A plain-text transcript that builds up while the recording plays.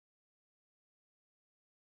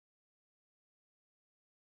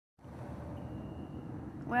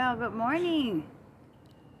Well, good morning,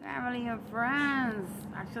 family and friends.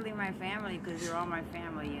 Actually, my family, because you're all my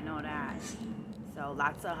family, you know that. So,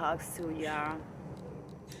 lots of hugs to y'all.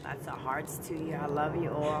 Lots of hearts to you. I love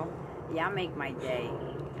you all. Y'all make my day.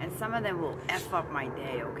 And some of them will F up my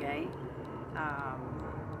day, okay?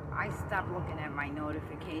 I stopped looking at my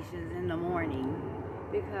notifications in the morning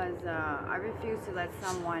because I refuse to let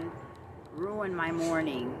someone ruin my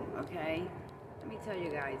morning, okay? Let me tell you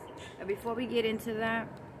guys. Before we get into that,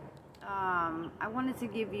 I wanted to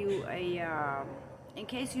give you a, in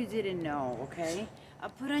case you didn't know, okay?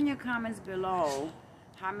 Put on your comments below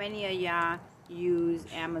how many of y'all use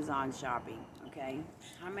Amazon shopping, okay?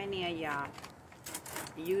 How many of y'all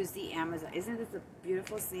use the Amazon? Isn't this a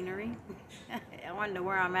beautiful scenery? I wonder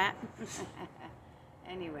where I'm at.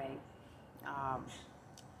 Anyway, how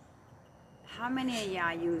many of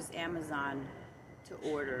y'all use Amazon to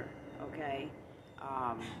order, okay,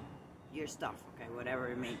 your stuff, okay, whatever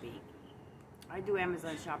it may be? I do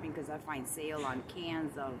Amazon shopping because I find sale on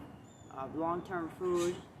cans of long-term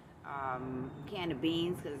food, can of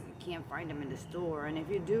beans, because you can't find them in the store, and if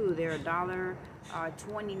you do, they're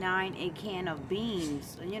 $1.29 a can of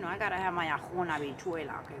beans. So, you know, I gotta have my ajón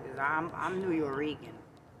habichuela, okay, because I'm New Yorican,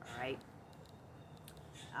 all right.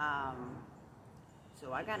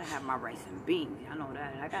 So I gotta have my rice and beans. I know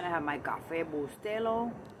that. And I gotta have my café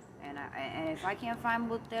Bustelo, and if I can't find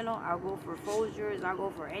Bustelo, I'll go for Folgers. I'll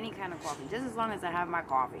go for any kind of coffee, just as long as I have my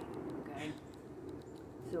coffee, okay.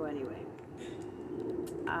 So anyway.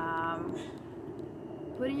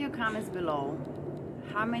 Put in your comments below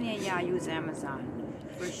how many of y'all use Amazon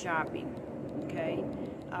for shopping, okay?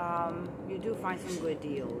 You do find some good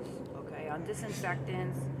deals, okay, on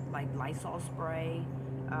disinfectants like Lysol spray,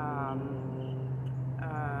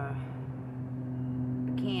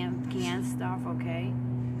 canned stuff, okay?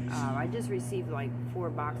 I just received like 4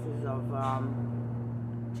 boxes of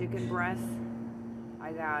chicken breasts.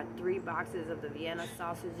 I got 3 boxes of the Vienna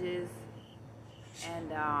sausages,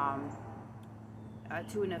 and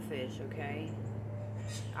tuna fish, okay?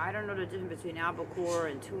 I don't know the difference between albacore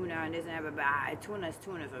and tuna, and this and that, but tuna is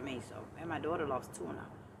tuna for me, so, and my daughter loves tuna,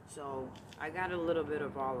 so I got a little bit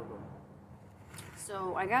of all of them.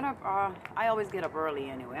 So I got up, I always get up early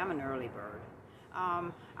anyway. I'm an early bird.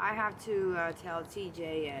 I have to tell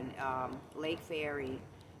TJ and Lake Ferry,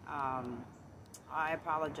 I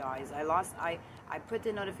apologize. I put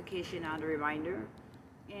the notification on the reminder,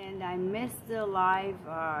 and I missed the live,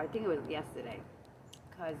 I think it was yesterday,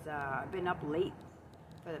 because I've been up late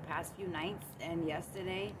for the past few nights, and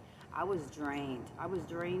yesterday I was drained. I was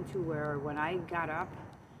drained to where when I got up,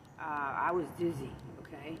 I was dizzy,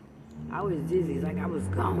 okay? I was dizzy, it's like I was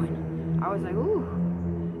going. I was like, ooh,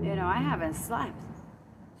 you know, I haven't slept.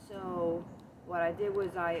 So what I did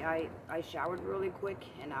was I showered really quick,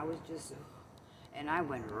 and I was just, and I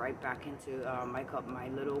went right back into my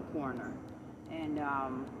little corner, and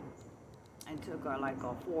I took like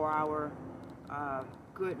a 4-hour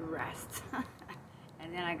good rest,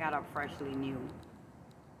 and then I got up freshly new.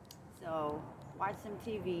 So watch some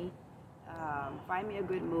TV, find me a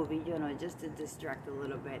good movie, you know, just to distract a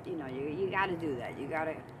little bit. You know, you got to do that. You got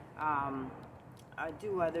to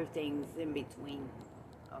do other things in between,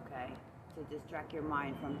 okay, to distract your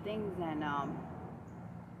mind from things, and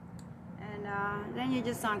then you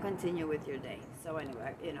just continue with your day. So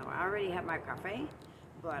anyway, you know, I already have my cafe,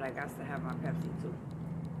 but I got to have my Pepsi too.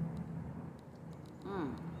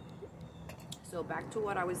 So back to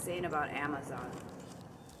what I was saying about Amazon.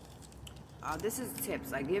 This is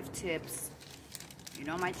tips. I give tips. You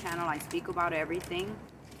know my channel, I speak about everything.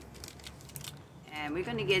 And we're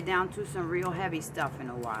going to get down to some real heavy stuff in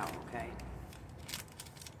a while, okay?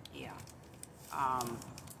 Yeah.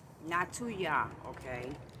 Not to y'all, okay?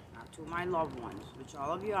 Not to my loved ones, which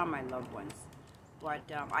all of you are my loved ones. But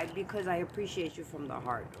because I appreciate you from the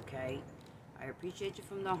heart, okay? I appreciate you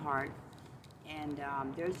from the heart. And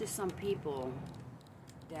there's just some people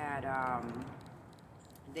that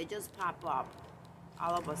they just pop up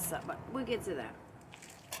all of a sudden. But we'll get to that.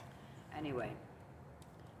 Anyway,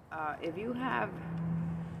 if you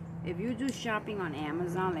do shopping on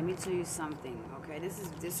Amazon, let me tell you something, okay? This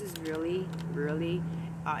is really, really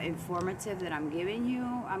informative that I'm giving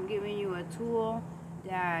you. I'm giving you a tool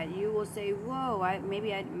that you will say, whoa,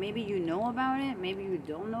 maybe you know about it, maybe you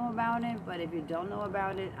don't know about it, but if you don't know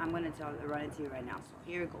about it, I'm going to run it to you right now. So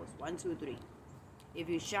here it goes, 1, 2, 3. If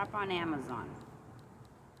you shop on Amazon,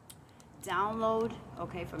 download,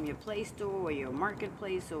 okay, from your Play Store or your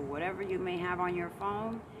Marketplace or whatever you may have on your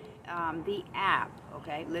phone, the app,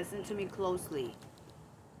 okay, listen to me closely,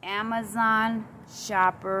 Amazon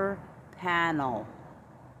Shopper Panel,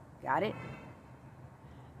 got it?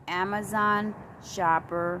 Amazon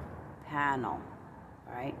shopper panel.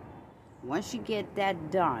 All right. Once you get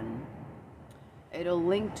that done, it'll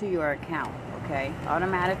link to your account. Okay.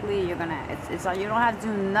 Automatically, you're gonna. It's you don't have to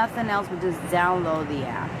do nothing else but just download the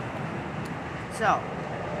app. So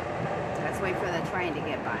let's wait for the train to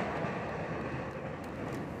get by.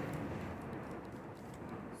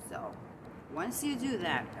 So once you do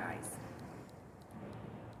that, guys,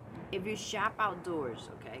 if you shop outdoors,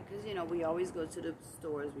 okay, because you know we always go to the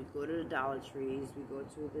stores, we go to the Dollar Trees, we go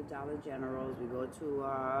to the Dollar Generals, we go to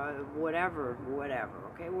whatever,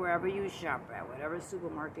 okay, wherever you shop at, whatever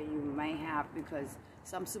supermarket you may have, because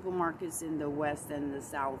some supermarkets in the West and the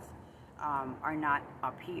South are not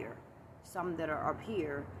up here. Some that are up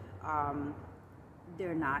here,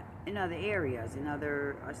 they're not in other areas, in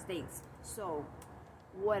other states. So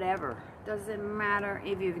whatever, doesn't matter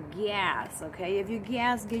if you have gas, okay? If you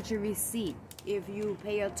gas, get your receipt. If you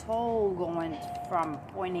pay a toll going from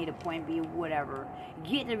point A to point B, whatever,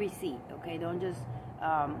 get the receipt, okay? Don't just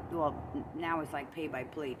well, now it's like pay by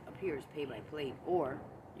plate. Up here it's pay by plate, or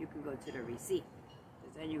you can go to the receipt,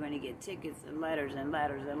 because then you're going to get tickets and letters and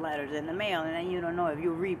letters and letters in the mail, and then you don't know if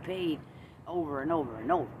you repaid over and over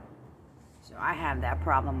and over. So I have that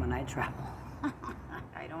problem when I travel.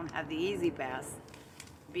 I don't have the Easy Pass,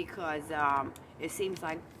 because it seems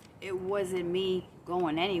like it wasn't me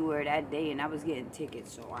going anywhere that day and I was getting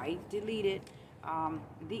tickets. So I deleted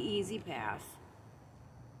the Easy Pass,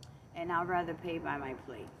 and I'd rather pay by my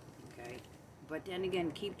plate, okay? But then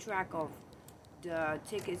again, keep track of the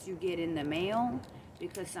tickets you get in the mail,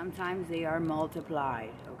 because sometimes they are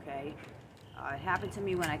multiplied, okay? It happened to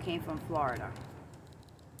me when I came from Florida.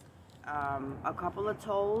 A couple of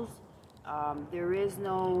tolls, there is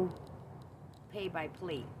no pay by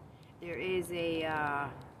plate. There is a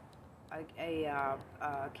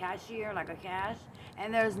cashier, like a cash,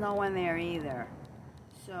 and there's no one there either.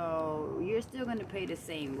 So you're still going to pay the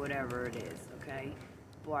same, whatever it is, okay?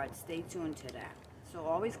 But stay tuned to that. So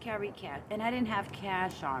always carry cash. And I didn't have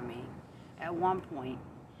cash on me at one point,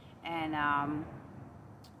 and I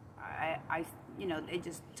you know, they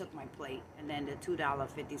just took my plate, and then the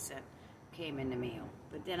 $2.50 came in the mail.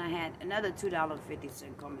 But then I had another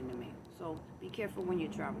 $2.50 come in the mail. So be careful when you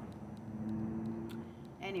travel.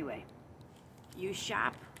 Anyway, you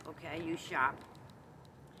shop, okay? You shop.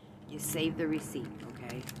 You save the receipt,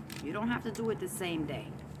 okay? You don't have to do it the same day.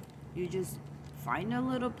 You just find a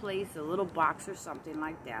little place, a little box or something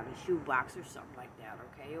like that, a shoe box or something like that,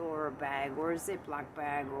 okay? Or a bag, or a Ziploc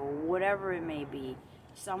bag, or whatever it may be,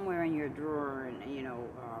 somewhere in your drawer, and you know,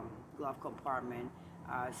 glove compartment,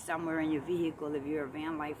 somewhere in your vehicle if you're a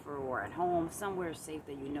van lifer, or at home, somewhere safe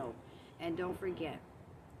that you know. And don't forget,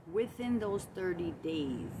 within those 30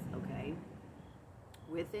 days, okay?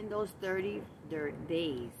 Within those 30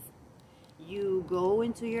 days, you go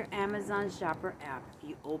into your Amazon Shopper app,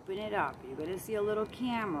 you open it up, you're going to see a little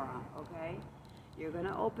camera, okay? You're going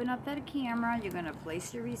to open up that camera, you're going to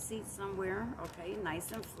place your receipt somewhere, okay,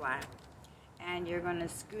 nice and flat, and you're going to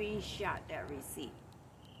screenshot that receipt.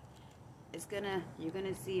 You're going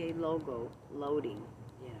to see a logo loading,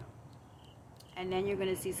 you know, and then you're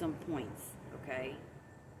going to see some points, okay,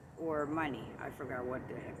 or money. I forgot what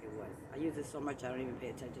the heck it was. I use it so much I don't even pay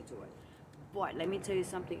attention to it. But let me tell you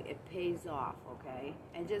something, it pays off, okay?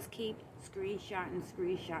 And just keep screenshotting.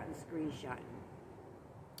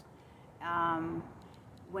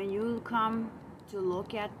 When you come to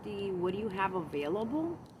look at what do you have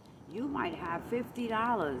available, you might have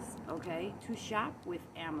 $50, okay, to shop with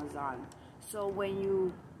Amazon. So when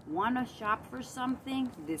you want to shop for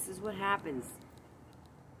something, this is what happens.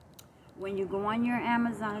 When you go on your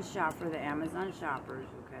Amazon shopper, the Amazon shoppers,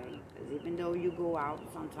 okay, because even though you go out,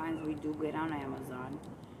 sometimes we do get on Amazon.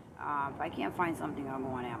 If I can't find something, I'll go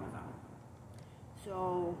on Amazon.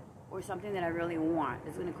 So, or something that I really want,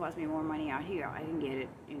 it's going to cost me more money out here. I can get it,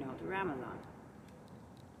 you know, through Amazon.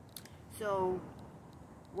 So,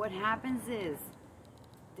 what happens is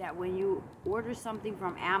that when you order something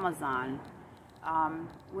from Amazon,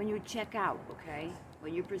 when you check out, okay,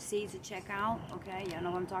 when you proceed to check out, okay, y'all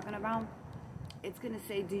know what I'm talking about? It's gonna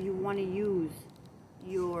say, do you want to use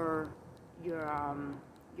your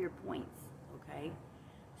points, okay?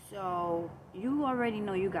 So you already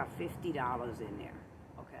know you got $50 in there,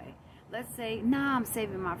 okay? Let's say, nah, I'm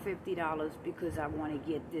saving my $50 because I want to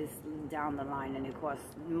get this down the line and it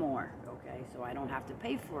costs more, okay? So I don't have to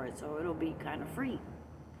pay for it, so it'll be kind of free.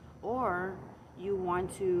 Or you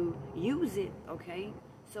want to use it, okay?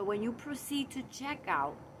 So when you proceed to check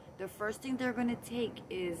out, the first thing they're going to take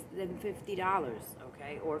is the $50,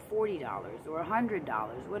 okay, or $40, or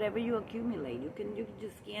 $100, whatever you accumulate. You can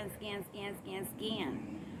just scan,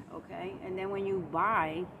 okay? And then when you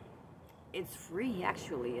buy, it's free.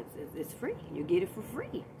 Actually, it's free. You get it for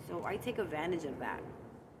free. So I take advantage of that.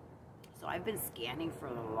 So I've been scanning for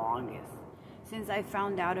the longest, since I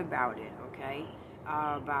found out about it, okay?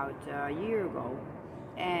 About a year ago,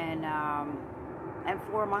 and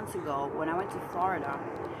 4 months ago when I went to Florida,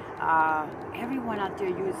 everyone out there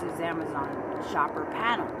uses Amazon shopper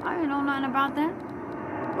panel. I didn't know nothing about that,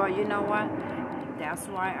 but you know what? That's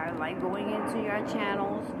why I like going into your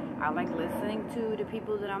channels. I like listening to the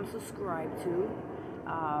people that I'm subscribed to.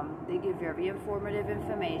 They give very informative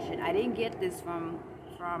information. I didn't get this from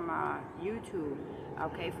YouTube,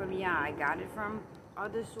 okay? I got it from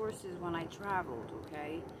other sources when I traveled,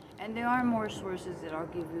 okay? And there are more sources that I'll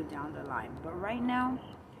give you down the line. But right now,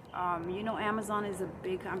 you know, Amazon is a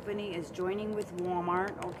big company. It's joining with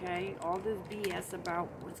Walmart, okay? All this BS about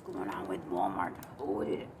what's going on with Walmart.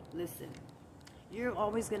 Listen, you're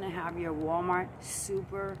always gonna have your Walmart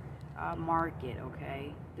super market,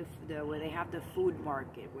 okay? Where they have the food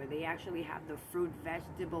market, where they actually have the fruit,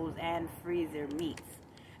 vegetables, and freezer meats.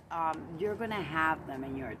 You're gonna have them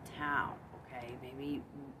in your town, okay? Maybe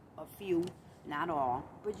a few, not all,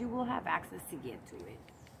 but you will have access to get to it.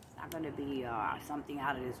 It's not gonna be something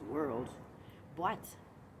out of this world, but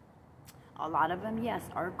a lot of them, yes,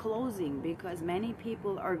 are closing because many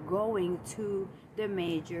people are going to the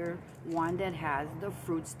major one that has the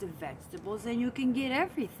fruits, the vegetables, and you can get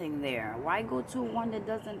everything there. Why go to one that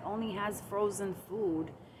doesn't only has frozen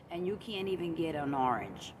food and you can't even get an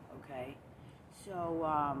orange, okay? So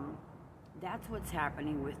that's what's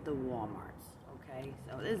happening with the Walmarts, okay?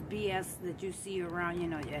 So this BS that you see around, you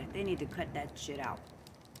know, yeah, they need to cut that shit out.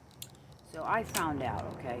 So I found out,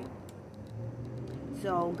 okay?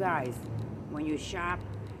 So guys, when you shop,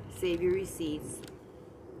 save your receipts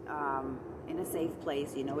in a safe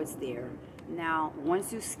place. You know it's there. Now,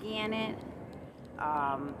 once you scan it,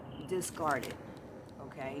 discard it,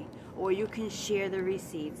 okay? Or you can share the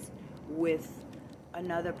receipts with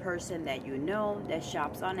another person that you know that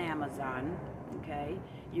shops on Amazon, okay?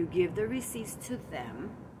 You give the receipts to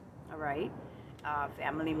them, all right?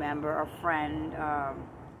 Family member, a friend,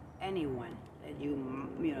 anyone that you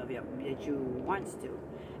know that you wants to,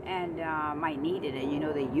 and might need it, and you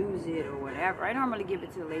know they use it or whatever. I normally give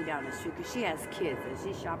it to a lady down the street because she has kids and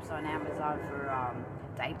she shops on Amazon for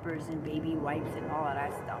diapers and baby wipes and all of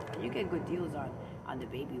that stuff. And you get good deals on the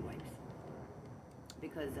baby wipes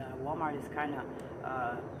because Walmart is kind of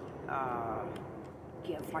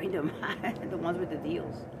can't find them, the ones with the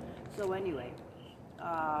deals. So anyway,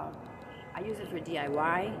 I use it for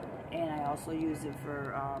DIY. And I also use it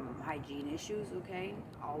for hygiene issues, okay?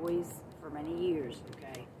 Always, for many years,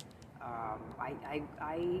 okay?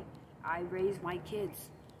 I raised my kids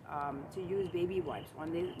to use baby wipes.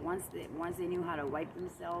 Once they knew how to wipe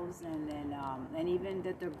themselves, and then and even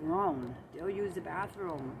that they're grown, they'll use the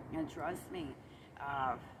bathroom. And trust me,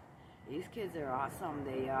 these kids are awesome.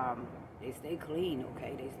 They stay clean,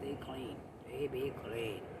 okay? They stay clean. They be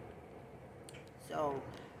clean. So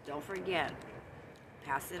don't forget.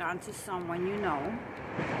 Pass it on to someone you know.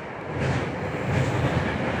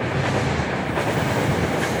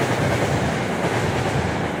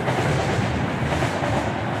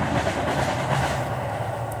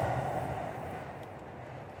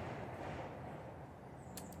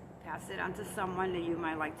 Pass it on to someone that you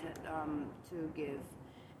might like to give,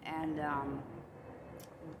 and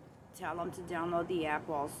tell them to download the app.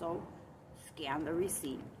 Also, scan the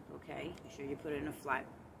receipt. Okay, make sure you put it in a flat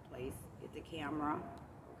place. Get the camera,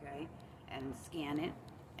 okay, and scan it,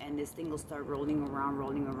 and this thing will start rolling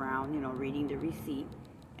around, you know, reading the receipt.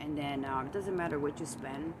 And then it doesn't matter what you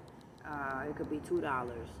spend. It could be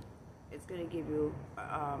 $2. It's gonna give you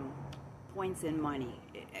points in money.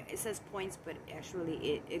 It says points, but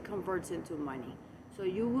actually it converts into money. So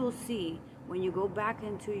you will see when you go back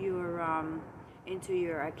into your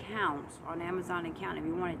account on Amazon account, if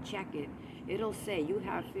you want to check it, it'll say you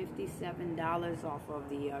have $57 off of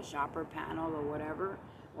the shopper panel or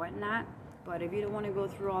whatnot. But if you don't want to go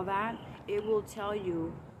through all that, it will tell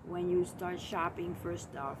you when you start shopping for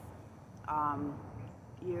stuff.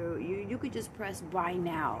 You could just press buy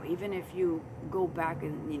now, even if you go back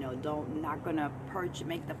and, you know, not gonna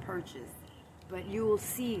make the purchase. But you will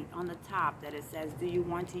see on the top that it says, do you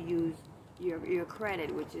want to use your credit,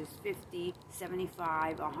 which is $50,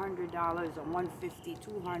 $75, $100, or $150,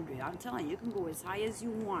 $200. I'm telling you, you can go as high as you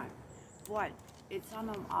want, but it's on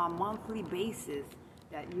a monthly basis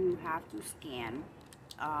that you have to scan.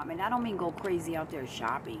 And I don't mean go crazy out there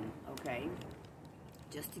shopping, okay,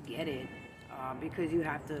 just to get it, because you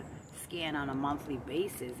have to scan on a monthly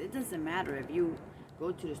basis. It doesn't matter if you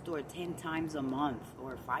go to the store 10 times a month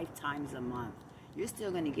or 5 times a month. you're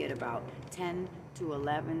still going to get about $10 to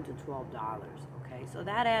 $11 to $12. Okay, so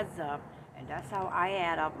that adds up, and that's how I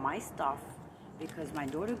add up my stuff, because my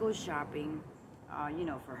daughter goes shopping, you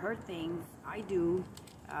know, for her things. I do,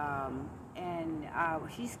 and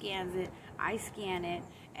she scans it, I scan it,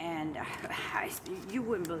 and you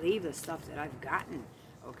wouldn't believe the stuff that I've gotten.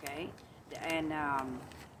 Okay, and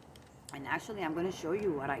actually I'm going to show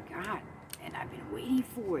you what I got, and I've been waiting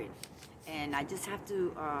for it, and I just have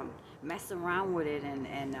to mess around with it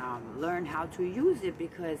and learn how to use it,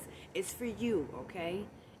 because it's for you. Okay,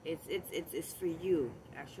 it's for you.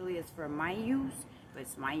 Actually, it's for my use, but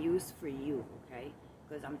it's my use for you. Okay,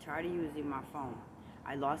 because I'm tired of using my phone.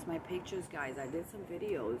 I lost my pictures, guys. I did some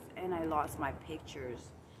videos and I lost my pictures,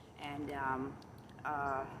 and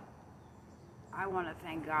I want to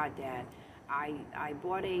thank God that I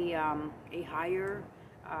bought a higher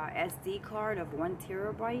SD card of 1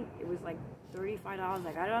 terabyte. It was like $35.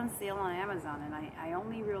 I got it on sale on Amazon, and I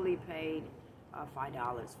only really paid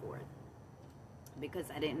 $5 for it, because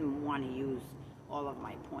I didn't want to use all of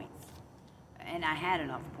my points, and I had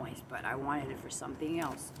enough points, but I wanted it for something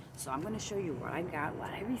else. So I'm going to show you what I got, what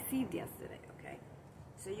I received yesterday. Okay,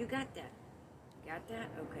 so you got that? Got that?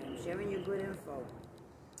 Okay, I'm sharing you good info.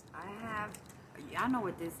 I have, y'all know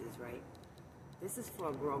what this is, right? This is for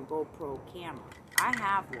a GoPro camera. I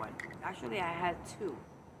have one. Actually, I had two.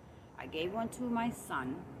 I gave one to my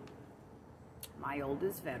son, my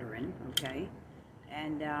oldest veteran, okay?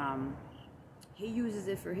 And he uses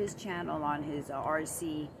it for his channel on his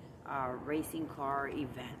RC racing car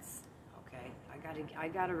events, okay? I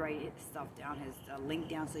gotta write it stuff down, his link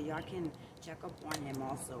down, so y'all can check up on him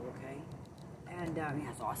also, okay? And he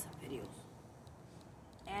has awesome videos.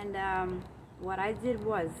 And what I did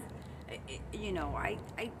was, you know, I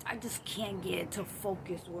just can't get it to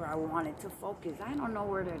focus where I want it to focus. I don't know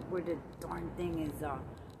where the darn thing is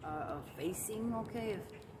facing, okay?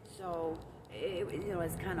 So you know,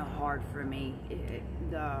 it's kind of hard for me,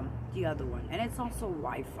 the other one, and it's also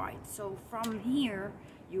Wi-Fi. So from here,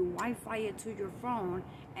 you Wi-Fi it to your phone,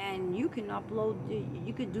 and you can upload.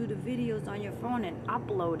 You could do the videos on your phone and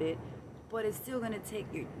upload it. But it's still going to take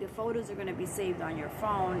you, the photos are going to be saved on your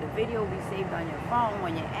phone, the video will be saved on your phone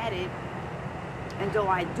when you edit. And though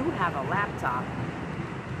I do have a laptop,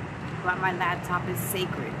 but my laptop is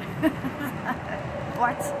sacred.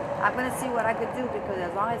 But I'm going to see what I could do, because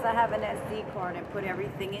as long as I have an SD card and put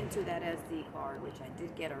everything into that SD card, which I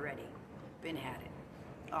did get already, been had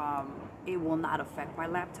it, it will not affect my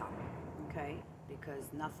laptop, okay?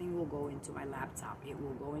 Because nothing will go into my laptop. It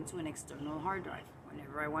will go into an external hard drive.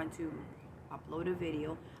 Whenever I want to upload a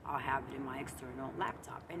video, I'll have it in my external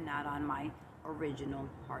laptop and not on my original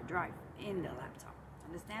hard drive in the laptop.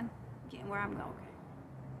 Understand? Getting where I'm going? Okay.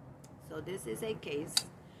 So this is a case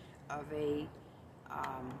of a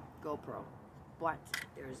GoPro, but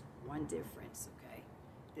there's one difference, okay?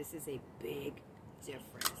 This is a big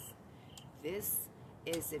difference. This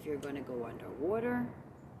is if you're going to go underwater,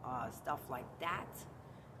 stuff like that.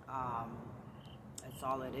 That's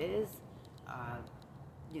all it is.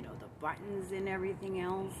 You know, the buttons and everything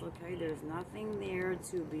else, okay? There's nothing there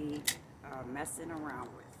to be messing around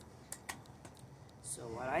with. So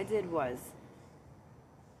what I did was,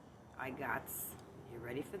 I got, you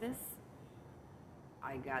ready for this?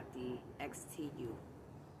 I got the XTU,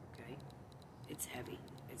 okay? It's heavy,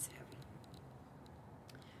 it's heavy.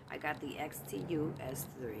 I got the XTU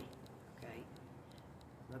S3, okay?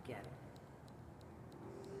 Look at it.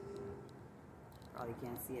 Probably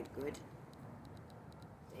can't see it good.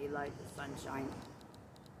 Daylight, the sunshine.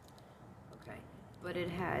 Okay, but it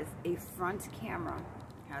has a front camera,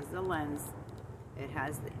 has the lens, it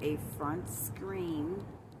has a front screen.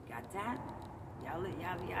 Got that? Y'all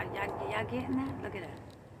getting that? Look at that.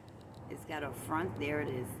 It's got a front, there it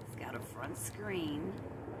is. It's got a front screen.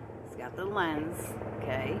 It's got the lens,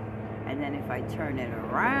 okay? And then if I turn it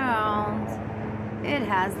around, it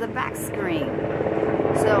has the back screen.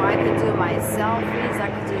 So I could do my selfies, I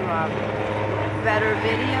could do better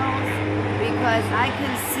videos, because I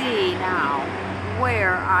can see now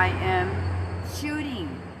where I am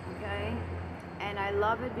shooting, okay? And I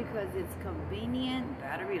love it because it's convenient.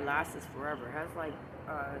 Battery lasts forever. It has like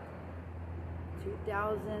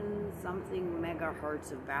 2,000 something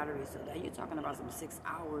megahertz of battery, so that you're talking about some 6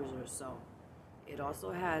 hours or so. It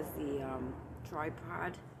also has the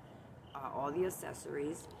tripod, all the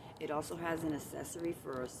accessories. It also has an accessory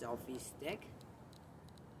for a selfie stick.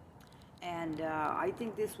 And I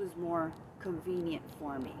think this was more convenient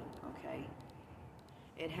for me, okay?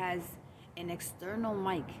 It has an external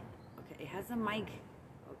mic, okay? It has a mic,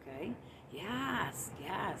 okay? Yes,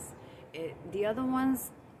 yes. The other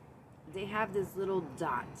ones, they have this little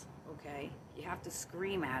dot, okay? You have to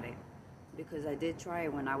scream at it, because I did try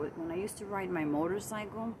it when I used to ride my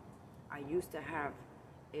motorcycle. I used to have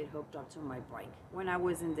it hooked up to my bike when I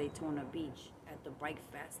was in Daytona Beach at the Bike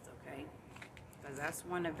Fest, okay? Because that's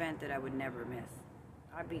one event that I would never miss.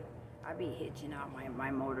 I'd be hitching out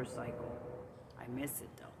my motorcycle. I miss it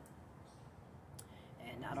though.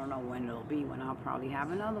 And I don't know when it'll be, when I'll probably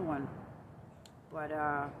have another one. But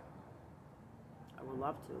I would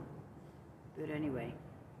love to. But anyway,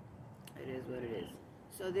 it is what it is.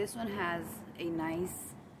 So this one has a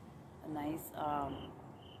nice,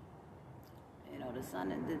 you know, the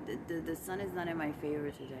sun is not in my favor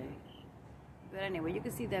today. But anyway, you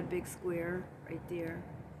can see that big square right there.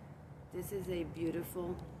 This is a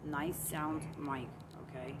beautiful, nice sound mic,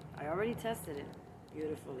 okay? I already tested it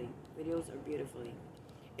beautifully. Videos are beautifully.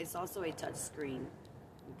 It's also a touch screen,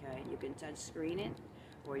 okay? You can touch screen it,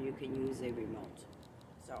 or you can use a remote.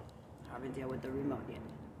 So, I haven't dealt with the remote yet.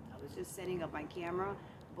 I was just setting up my camera,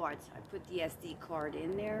 but I put the SD card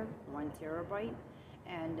in there, 1 terabyte,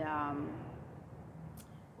 and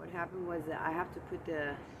what happened was that I have to put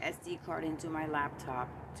the SD card into my laptop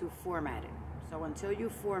to format it. So until you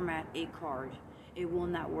format a card, it will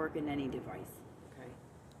not work in any device, okay?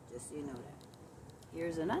 Just so you know that.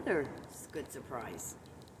 Here's another good surprise.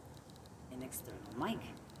 An external mic.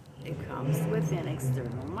 It comes with an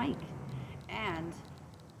external mic. And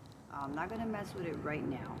I'm not gonna mess with it right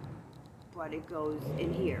now, but it goes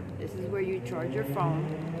in here. This is where you charge your phone,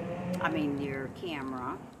 your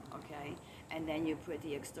camera, okay? And then you put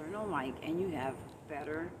the external mic and you have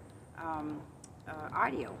better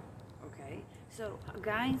audio, okay? So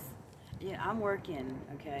guys, yeah, I'm working,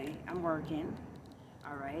 okay? I'm working,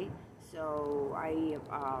 all right? So I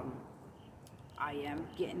am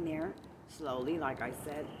getting there slowly. Like I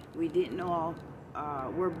said, we didn't all,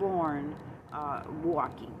 we're born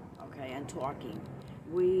walking, okay, and talking.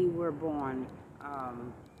 We were born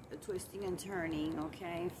twisting and turning,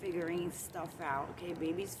 okay, figuring stuff out, okay.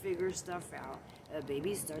 Babies figure stuff out.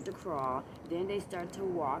 Babies start to crawl, then they start to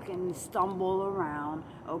walk and stumble around,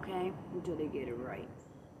 okay, until they get it right.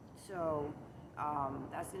 So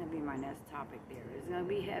that's gonna be my next topic there. It's gonna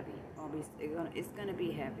be heavy. It's gonna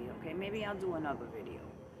be heavy, okay. Maybe I'll do another video.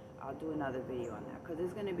 I'll do another video on that, because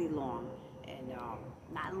it's gonna be long, and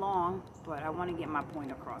not long, but I want to get my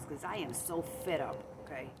point across, because I am so fed up,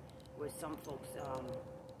 okay, with some folks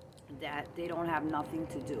that they don't have nothing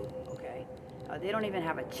to do, okay. They don't even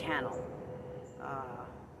have a channel.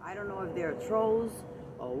 I don't know if they're trolls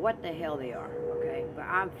or what the hell they are, okay? But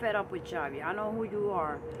I'm fed up with y'all. I know who you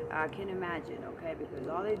are. I can imagine, okay? Because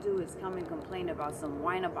all they do is come and complain about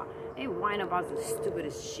they whine about the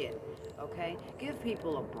stupidest shit, okay? Give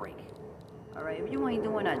people a break, all right? If you ain't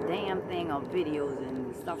doing a damn thing on videos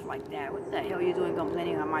and stuff like that, what the hell are you doing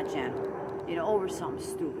complaining on my channel? You know, over something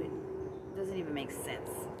stupid. It doesn't even make sense.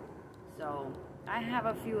 So I have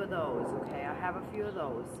a few of those, okay? I have a few of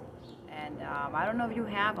those. And I don't know if you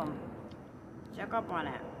have them. Check up on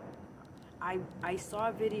it. I saw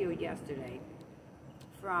a video yesterday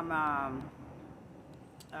from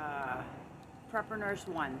Prepper Nurse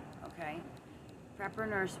 1, okay? Prepper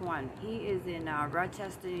Nurse 1. He is in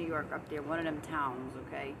Rochester, New York, up there, one of them towns,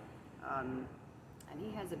 okay? And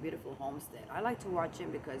he has a beautiful homestead. I like to watch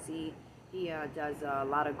him because he does a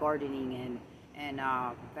lot of gardening and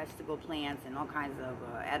vegetable plants and all kinds of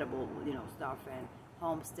edible, you know, stuff, and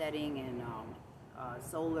homesteading and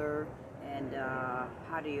solar, and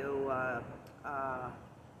how do you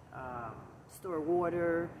store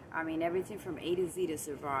water. I mean, everything from A to Z to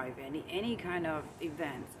survive any kind of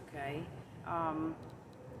event, okay?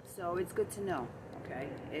 So it's good to know, okay?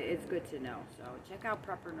 It's good to know. So check out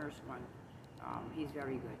Prepper Nurse 1. He's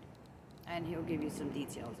very good, and he'll give you some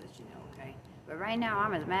details, as you know, okay? But right now,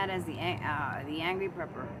 I'm as mad as the angry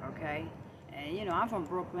prepper, okay? And you know, I'm from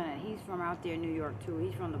Brooklyn, and he's from out there in New York too.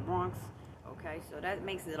 He's from the Bronx, okay? So that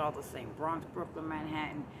makes it all the same. Bronx, Brooklyn,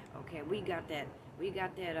 Manhattan, okay? We got that.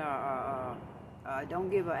 Don't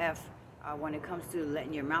give a F when it comes to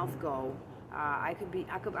letting your mouth go. I could do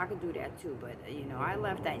that too, but you know, I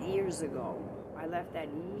left that years ago.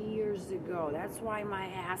 That's why my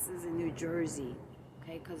ass is in New Jersey,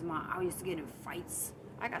 okay? Because I used to get in fights.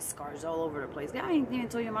 I got scars all over the place. I ain't even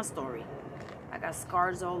tell you my story. I got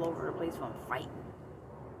scars all over the place from fighting.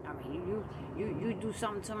 I mean, you do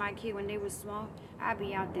something to my kid when they were small, I'd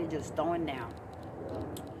be out there just throwing down.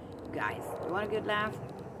 Guys, you want a good laugh?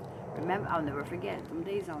 Remember, I'll never forget. Some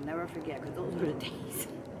days I'll never forget, because those were the days.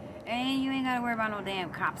 And you ain't got to worry about no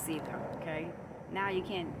damn cops either, okay? Now you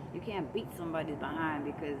can't beat somebody behind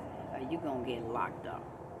because you're going to get locked up.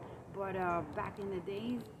 But back in the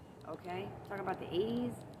days, okay, talk about the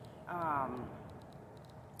 80s,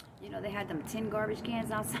 You know, they had them tin garbage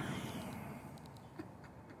cans outside.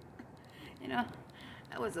 You know,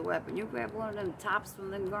 that was a weapon. You grab one of them tops from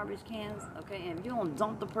them garbage cans, okay, and you don't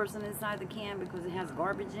dump the person inside the can because it has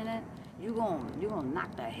garbage in it. You gonna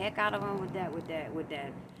knock the heck out of them with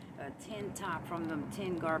that tin top from them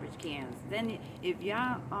tin garbage cans. Then if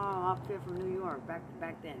y'all up there from New York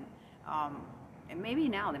back then, and maybe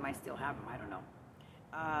now they might still have them. I don't know.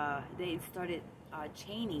 They started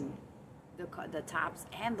chaining the tops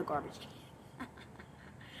and the garbage can.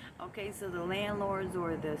 Okay, so the landlords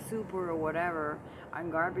or the super or whatever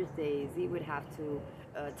on garbage days, he would have to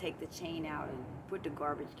take the chain out and put the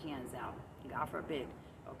garbage cans out. God forbid.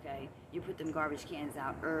 Okay, you put them garbage cans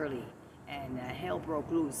out early, and hell broke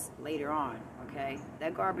loose later on. Okay,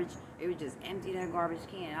 that garbage, it would just empty that garbage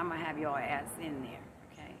can. I'm gonna have y'all ass in there.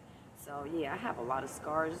 Okay, so yeah, I have a lot of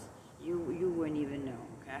scars. You wouldn't even know.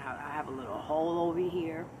 Okay, I have a little hole over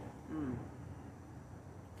here.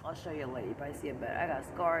 I'll show you later if I see it better. I got a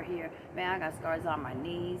scar here. Man, I got scars on my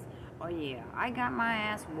knees. Oh yeah, I got my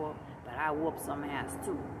ass whooped, but I whooped some ass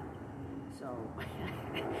too. So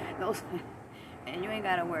those. And you ain't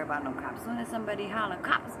got to worry about no cops. As soon as somebody holler,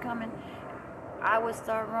 cops coming, I would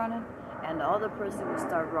start running, and the other person would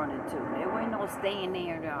start running too. There ain't no staying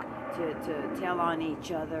there to tell on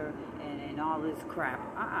each other and all this crap.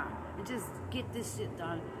 Just get this shit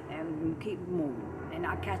done and keep moving. And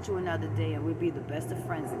I'll catch you another day, and we'll be the best of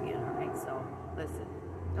friends again, all right? So, listen,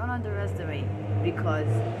 don't underestimate because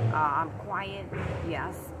I'm quiet.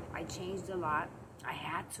 Yes, I changed a lot. I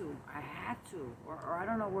had to, or I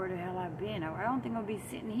don't know where the hell I've been. I don't think I'll be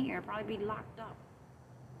sitting here. I'll probably be locked up.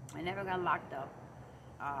 I never got locked up.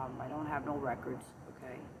 I don't have no records,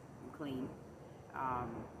 okay? I'm clean.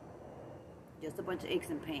 Just a bunch of aches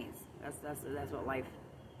and pains. That's what life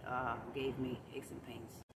gave me, aches and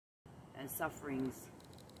pains and sufferings.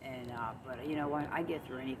 And but you know what? I get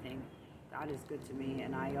through anything. God is good to me,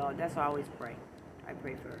 and that's why I always pray. I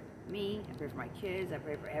pray for me, I pray for my kids, I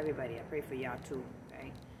pray for everybody, I pray for y'all too,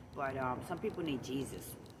 okay? But some people need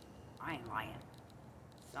Jesus. I ain't lying.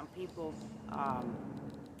 Some people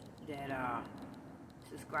that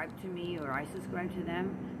subscribe to me or I subscribe to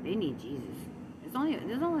them, they need Jesus. There's only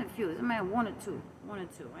a few. There's one or two.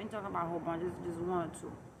 I ain't talking about a whole bunch, just one or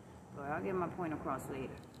two. But I'll get my point across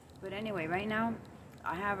later. But anyway, right now,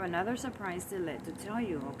 I have another surprise to tell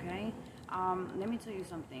you, okay? Let me tell you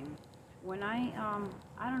something. When I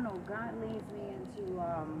don't know, God leads me into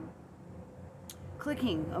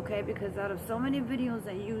clicking, okay? Because out of so many videos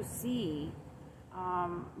that you see,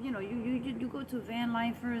 you know, you go to van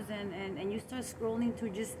lifers and you start scrolling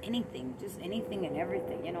through just anything and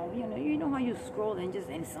everything. You know how you scroll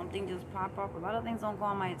and something just pop up. A lot of things don't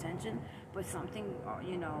call my attention, but something,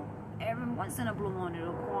 you know, every once in a blue moon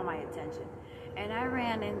it'll call my attention. And I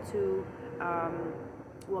ran into,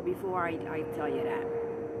 well, before I tell you that.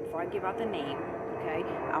 Before I give out the name, okay,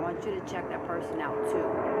 I want you to check that person out too.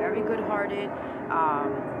 Very good-hearted.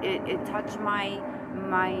 It touched my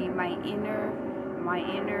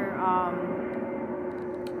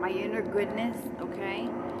inner goodness, okay.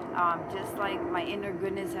 Just like my inner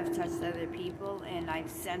goodness have touched other people, and I've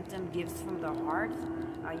sent them gifts from the heart.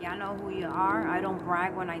 Y'all know who you are. I don't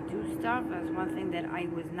brag when I do stuff. That's one thing that I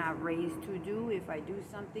was not raised to do. If I do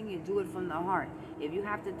something, you do it from the heart. If you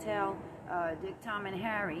have to tell Dick, Tom, and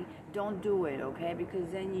Harry, don't do it, okay? Because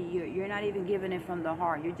then you're not even giving it from the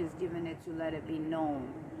heart. You're just giving it to let it be known,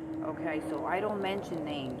 okay? So I don't mention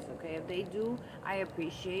names, okay? If they do, I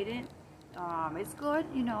appreciate it. It's good,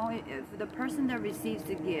 you know, if the person that receives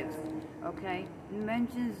the gifts, okay,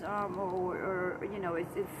 mentions, or you know,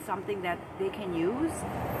 it's something that they can use.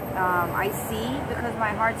 I see, because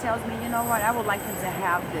my heart tells me, you know what, I would like them to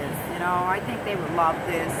have this, you know, I think they would love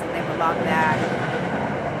this, and they would love that.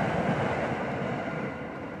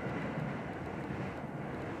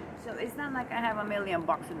 So it's not like I have $1 million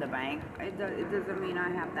in the bank. It doesn't mean I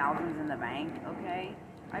have thousands in the bank, okay?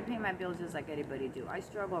 I pay my bills just like anybody do. I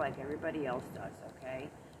struggle like everybody else does, okay?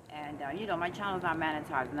 And, you know, my channel's not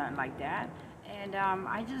monetized, nothing like that. And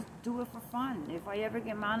I just do it for fun. If I ever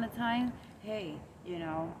get monetized, hey, you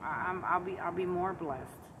know, I'll be more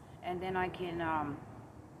blessed. And then I can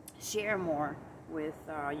share more with,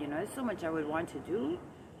 you know, there's so much I would want to do,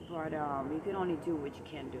 but you can only do what you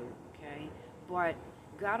can do, okay? But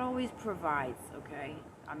God always provides, okay?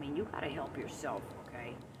 I mean, you gotta help yourself,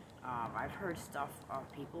 okay? I've heard stuff of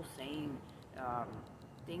people saying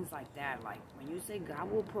things like that, like when you say God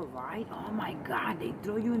will provide, oh my God, they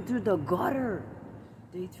throw you into the gutter.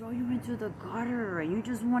 They throw you into the gutter, and you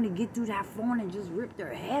just want to get through that phone and just rip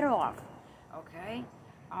their head off, okay?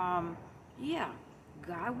 Yeah,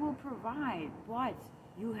 God will provide, but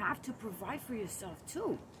you have to provide for yourself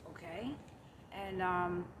too, okay?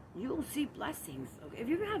 And you'll see blessings. Okay? If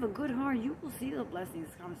you have a good heart, you will see the blessings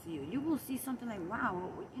come to you. You will see something like, wow,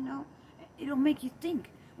 you know, it'll make you think.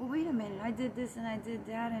 Well, wait a minute, I did this and I did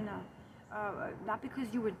that, and not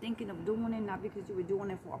because you were thinking of doing it, not because you were doing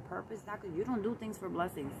it for a purpose, not because you don't do things for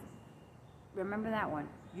blessings. Remember that one.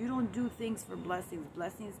 You don't do things for blessings.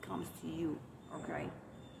 Blessings comes to you, okay?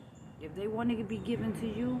 If they want to be given to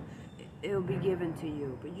you, it'll be given to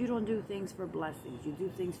you. But you don't do things for blessings. You do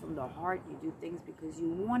things from the heart. You do things because you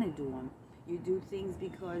want to do them. You do things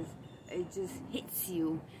because it just hits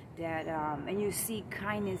you that, and you see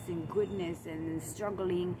kindness and goodness and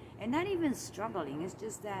struggling, and not even struggling. It's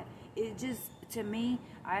just that, it just, to me,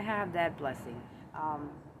 I have that blessing.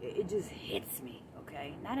 It just hits me,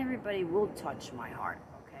 okay? Not everybody will touch my heart,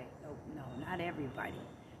 okay? No, not everybody.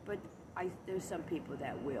 But there's some people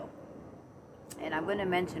that will. And I'm going to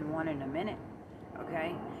mention one in a minute,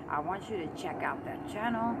 okay? I want you to check out that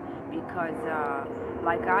channel because,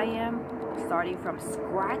 like I am, starting from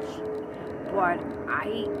scratch, but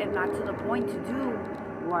I am not to the point to do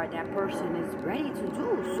what that person is ready to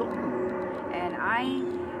do soon. And I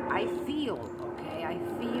feel, okay? I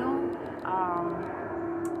feel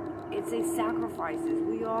it's a sacrifices.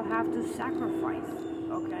 We all have to sacrifice,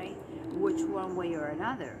 okay? Which one way or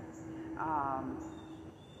another.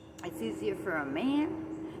 It's easier for a man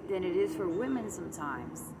than it is for women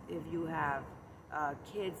sometimes. If you have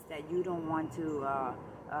kids that you don't want to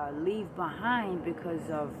leave behind because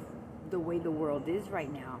of the way the world is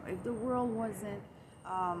right now. If the world wasn't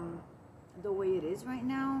the way it is right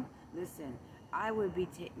now, listen, I would be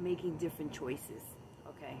making different choices.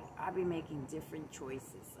 Okay, I'll be making different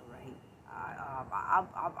choices. All right,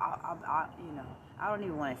 you know, I don't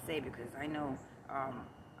even want to say because I know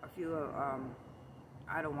a few.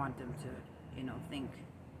 I don't want them to, you know, think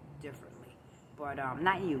differently. But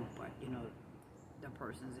not you, but you know, the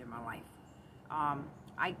persons in my life.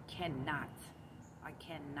 I cannot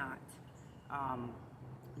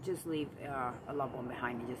just leave a loved one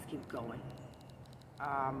behind and just keep going.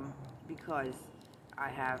 Because I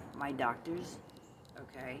have my doctors,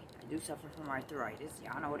 okay? I do suffer from arthritis,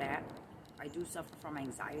 y'all know that. I do suffer from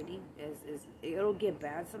anxiety. It'll get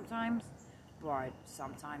bad sometimes, but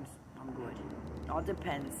sometimes I'm good. It all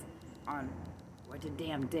depends on what the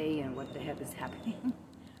damn day and what the heck is happening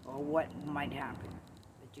or what might happen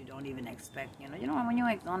that you don't even expect. You know when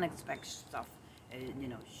you don't expect stuff, you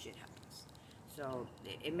know, shit happens. So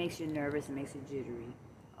it makes you nervous, it makes you jittery.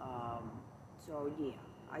 So yeah,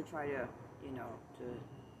 I try to, you know, to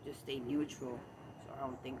just stay neutral so I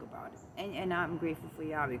don't think about it. And I'm grateful for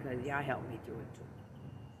y'all because y'all help me through it too.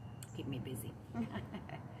 Keep me busy.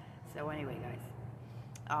 So anyway, guys,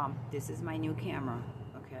 this is my new camera,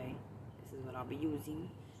 okay? This is what I'll be using,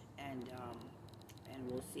 and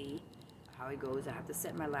we'll see how it goes. I have to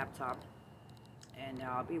set my laptop, and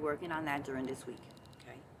I'll be working on that during this week,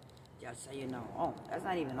 okay? Just so you know. Oh, that's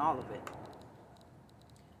not even all of it.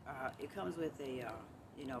 It comes with a,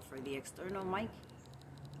 you know, for the external mic.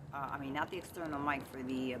 I mean, not the external mic, for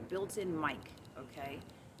the built-in mic, okay?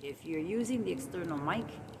 If you're using the external mic,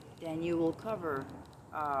 then you will cover,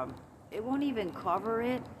 it won't even cover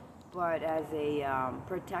it, but as a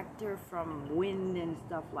protector from wind and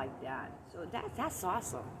stuff like that. So that's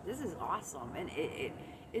awesome. This is awesome. And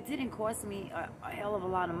it didn't cost me a hell of a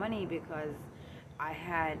lot of money because I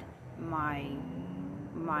had my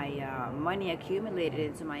money accumulated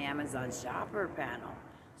into my Amazon shopper panel.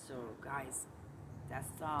 So guys,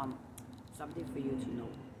 that's something for you to know.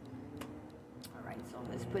 All right, so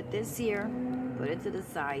let's put this here, put it to the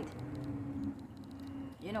side.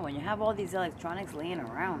 You know, when you have all these electronics laying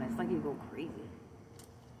around, it's like you go crazy.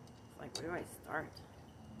 It's like, where do I start?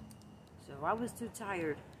 So I was too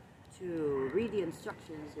tired to read the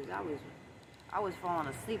instructions because I was falling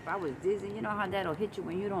asleep. I was dizzy. You know how that'll hit you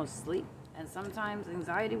when you don't sleep? And sometimes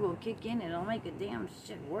anxiety will kick in and it'll make a damn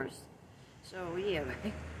shit worse. So yeah,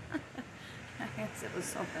 I guess it was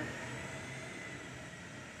something.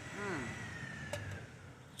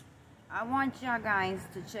 I want y'all guys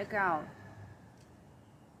to check out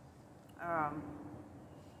oh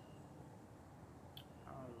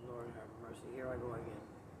Lord have mercy, here I go again.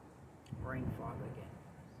 Brain fog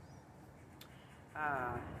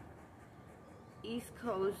again. East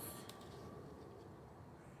Coast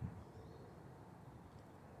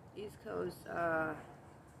East Coast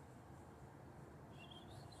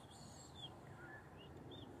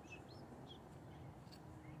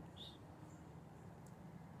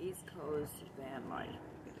van life.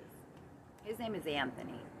 His name is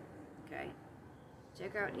Anthony. Okay,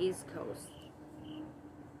 check out East Coast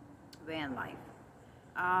van life.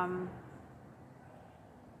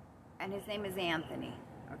 And his name is Anthony.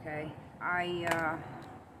 okay? I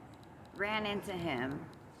ran into him,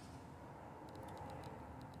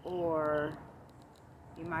 or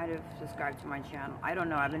he might have subscribed to my channel. I don't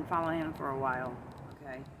know. I've been following him for a while,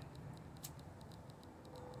 okay?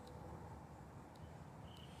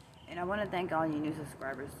 And I want to thank all you new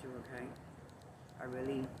subscribers too, okay? I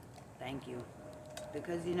really thank you.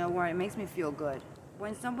 Because you know what? It makes me feel good.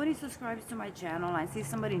 When somebody subscribes to my channel and I see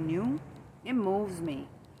somebody new, it moves me.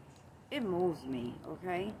 It moves me,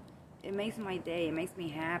 okay? It makes my day. It makes me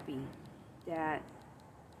happy that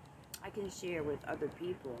I can share with other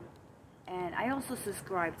people. And I also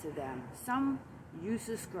subscribe to them. Some you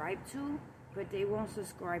subscribe to, but they won't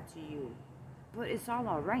subscribe to you. But it's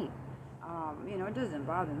all right. You know, it doesn't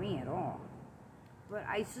bother me at all. But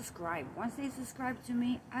I subscribe. Once they subscribe to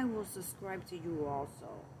me, I will subscribe to you also.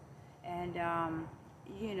 And,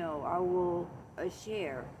 you know, I will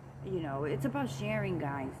share. You know, it's about sharing,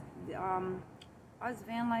 guys. Us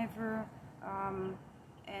van lifer,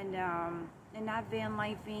 and not van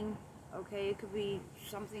lifing, okay? It could be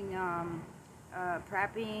something,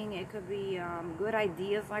 prepping. It could be good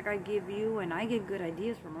ideas like I give you, and I get good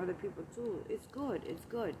ideas from other people too. It's good. It's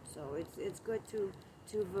good. So it's good to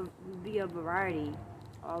be a variety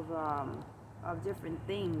of different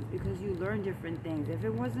things, because you learn different things. If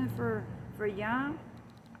it wasn't for y'all,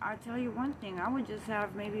 I'll tell you one thing, I would just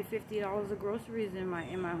have maybe $50 of groceries in my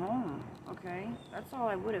home, okay? That's all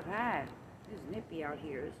I would have had. It's nippy out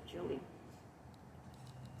here. It's chilly.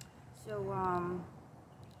 So,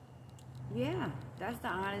 yeah, that's the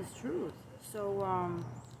honest truth. So,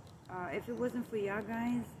 if it wasn't for y'all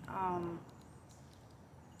guys,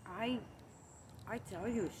 I tell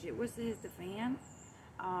you, shit was to hit the fan.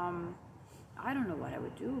 I don't know what I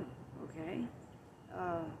would do, okay?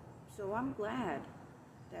 So I'm glad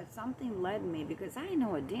that something led me, because I didn't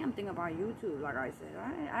know a damn thing about YouTube, like I said.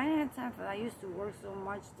 I didn't have time for that. I used to work so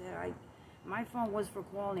much that my phone was for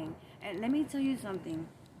calling. And let me tell you something.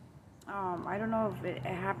 I don't know if it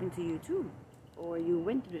happened to you too, or you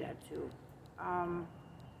went through that too.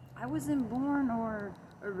 I wasn't born or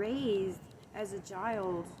raised as a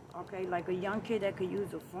child, okay, like a young kid that could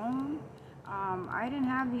use a phone. I didn't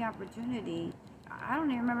have the opportunity. I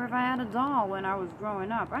don't even remember if I had a doll when I was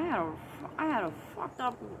growing up. I had a fucked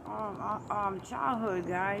up childhood,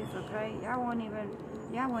 guys. Okay, y'all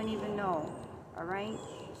wouldn't even know. All right.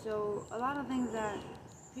 So a lot of things that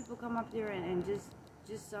people come up there and just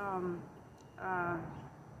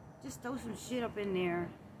throw some shit up in there.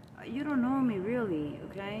 You don't know me really,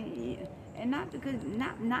 okay? And not because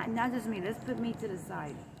not just me. Let's put me to the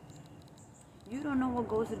side. You don't know what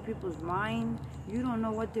goes through people's mind. You don't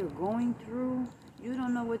know what they're going through. You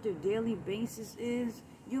don't know what their daily basis is.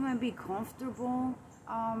 You might be comfortable.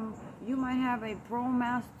 You might have a Pro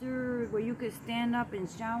Master where you could stand up and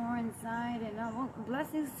shower inside. And well,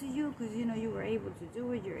 blessings to you, because you know you were able to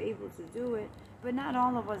do it. You're able to do it. But not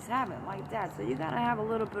all of us have it like that. So you gotta have a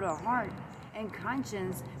little bit of heart and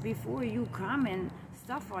conscience before you comment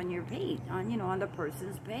stuff on your page, on the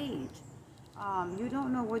person's page. You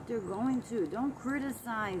don't know what they're going to. Don't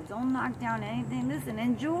criticize. Don't knock down anything. Listen,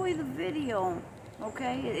 enjoy the video,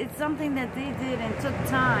 okay? It's something that they did and took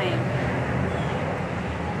time.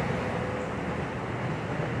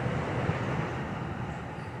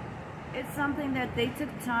 It's something that they took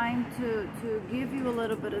time to give you a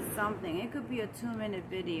little bit of something. It could be a 2-minute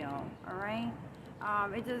video, all right?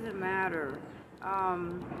 It doesn't matter.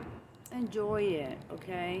 Enjoy it,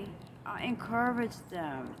 okay? Encourage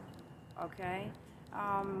them. Okay,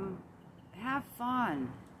 have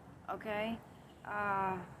fun, okay?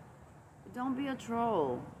 Don't be a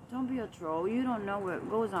troll. Don't be a troll. You don't know what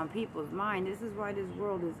goes on people's mind. This is why this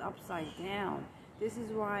world is upside down. This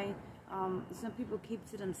is why some people keep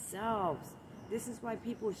to themselves. This is why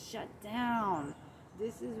people shut down.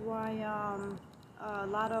 This is why a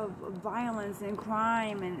lot of violence and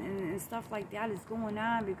crime and stuff like that is going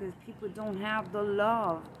on, because people don't have the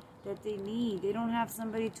love that they need. They don't have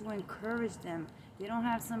somebody to encourage them. They don't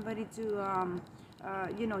have somebody to,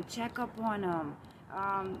 check up on them.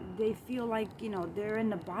 They feel like, they're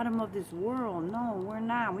in the bottom of this world. No, we're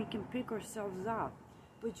not. We can pick ourselves up.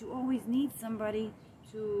 But you always need somebody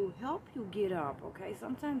to help you get up, okay?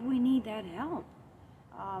 Sometimes we need that help.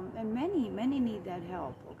 And many need that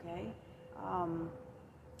help, okay?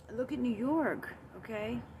 Look at New York,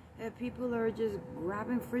 okay? People are just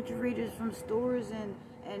grabbing refrigerators from stores and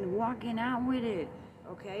walking out with it,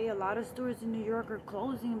 okay? A lot of stores in New York are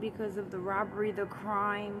closing because of the robbery, the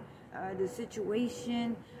crime, the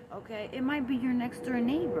situation, okay? It might be your next door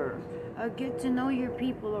neighbor. Get to know your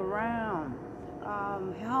people around.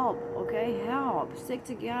 Help, okay? Help. Stick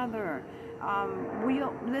together.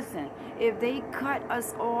 Listen, if they cut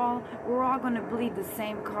us all, we're all going to bleed the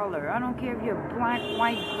same color. I don't care if you're black,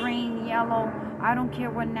 white, green, yellow. I don't care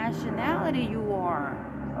what nationality you are,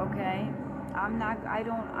 okay? I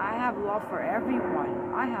have love for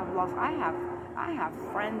everyone. I have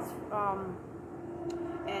friends,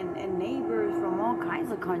 and neighbors from all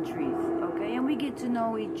kinds of countries, okay? And we get to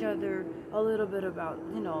know each other a little bit about,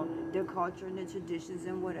 their culture and their traditions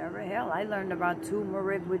and whatever. Hell, I learned about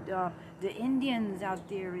turmeric with the Indians out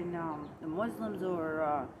there in the Muslims,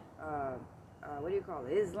 or what do you call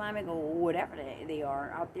it, Islamic, or whatever they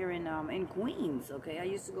are out there in Queens, okay? I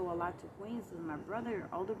used to go a lot to Queens because my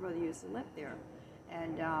older brother used to live there.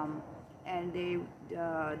 And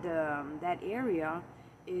that area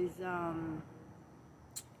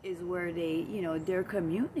is where they, their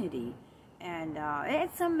community, and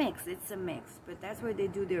it's a mix, but that's where they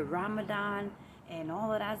do their Ramadan and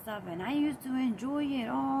all of that stuff, and I used to enjoy it.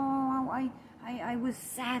 I was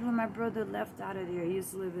sad when my brother left out of there. He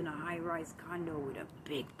used to live in a high-rise condo with a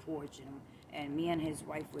big porch, and me and his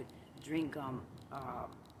wife would drink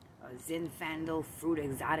Zinfandel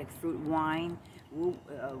exotic fruit wine.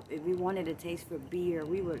 If we wanted a taste for beer,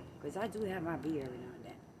 we would, because I do have my beer every now and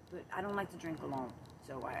then, but I don't like to drink alone.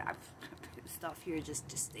 So I stuff here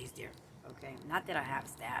just stays there, okay? Not that I have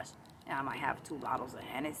stash. I might have 2 bottles of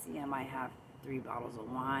Hennessy. I might have 3 bottles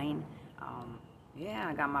of wine. Yeah,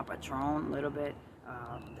 I got my Patron a little bit.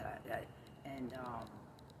 It's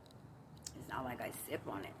not like I sip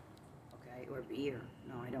on it, okay? Or beer.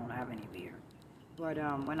 No, I don't have any beer. But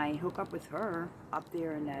when I hook up with her up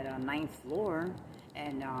there in that 9th floor,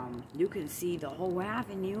 and you can see the whole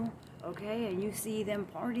avenue, okay, and you see them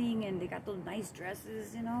partying, and they got those nice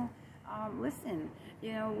dresses, listen,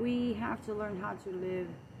 we have to learn how to live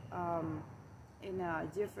in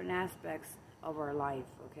different aspects of our life,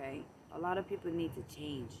 okay? A lot of people need to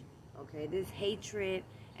change, okay? This hatred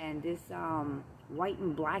and this white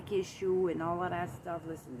and black issue and all of that stuff,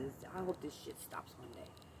 listen, I hope this shit stops one day.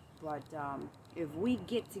 But if we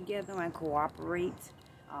get together and cooperate,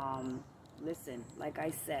 listen, like I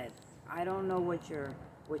said, I don't know what you're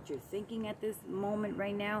thinking at this moment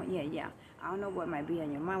right now. Yeah. I don't know what might be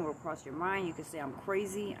on your mind, what will cross your mind. You can say I'm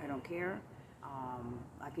crazy. I don't care.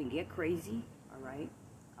 I can get crazy, all right?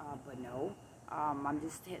 But no, I'm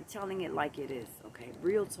just telling it like it is, okay?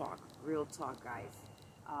 Real talk, guys.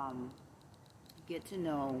 Get to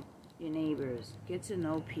know your neighbors. Get to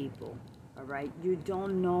know people, all right? You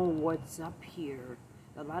don't know what's up here.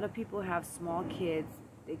 A lot of people have small kids.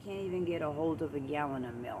 They can't even get a hold of a gallon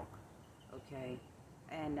of milk, okay?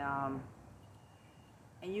 And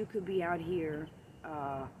you could be out here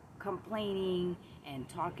complaining and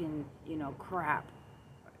talking, crap.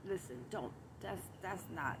 Listen, don't. That's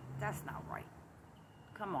not right.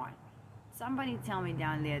 Come on. Somebody tell me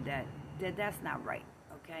down there that that's not right,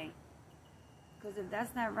 okay? Because if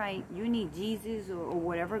that's not right, you need Jesus or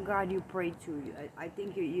whatever God you pray to. I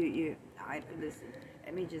think listen,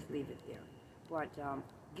 let me just leave it there. But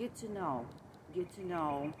get to know,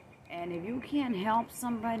 and if you can't help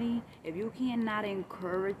somebody, if you cannot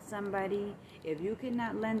encourage somebody, if you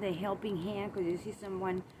cannot lend a helping hand because you see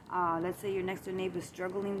someone, let's say your next door neighbor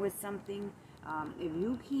struggling with something, if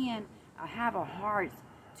you can't have a heart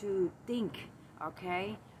to think,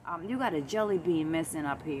 okay, you got a jelly bean missing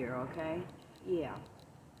up here, okay? Yeah,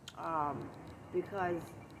 because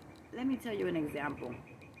let me tell you an example.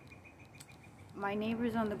 My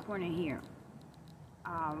neighbors on the corner here,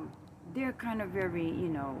 they're kind of very,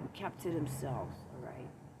 kept to themselves, all right?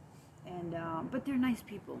 And, but they're nice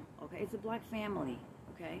people, okay? It's a black family,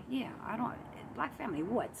 okay? Yeah, black family,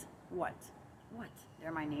 what?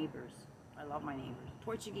 They're my neighbors. I love my neighbors.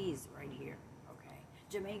 Portuguese right here, okay?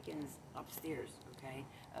 Jamaicans upstairs, okay?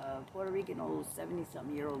 Puerto Rican old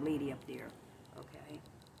 70-something-year-old lady up there, okay?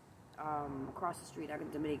 Across the street, I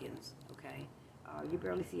got Dominicans, okay? You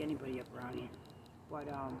barely see anybody up around here. But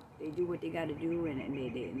they do what they got to do, and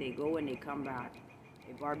they go and they come back.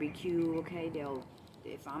 They barbecue, okay?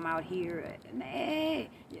 If I'm out here, hey,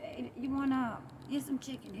 you wanna, here's some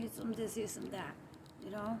chicken, here's some this, here's some that,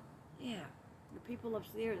 Yeah. The people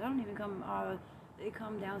upstairs, I don't even come, they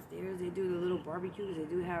come downstairs, they do the little barbecues, they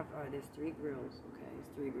do have, there's 3 grills, okay? There's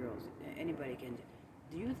 3 grills. Anybody can.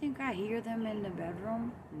 Do you think I hear them in the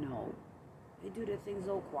bedroom? No. They do their things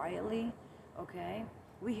so quietly, okay?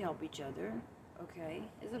 We help each other. Okay,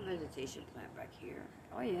 there's a vegetation plant back here.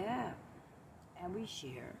 Oh yeah, and we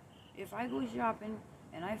share. If I go shopping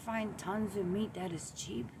and I find tons of meat that is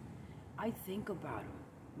cheap, I think about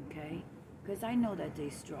them, okay? Because I know that they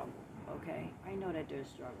struggle, okay? I know that they're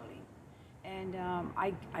struggling. And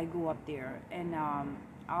I go up there and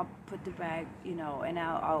I'll put the bag, you know, and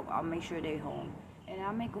I'll make sure they're home, and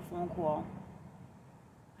I'll make a phone call.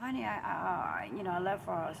 Honey, you know, I left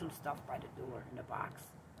some stuff by the door in the box.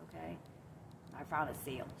 Okay, I found a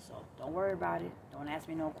sale, so don't worry about it. Don't ask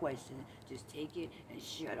me no questions. Just take it and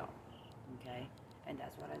shut up. Okay, and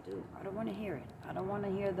that's what I do. I don't want to hear it. I don't want to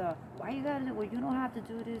hear the why you gotta. Well, you don't have to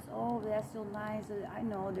do this. Oh, that's so nice. I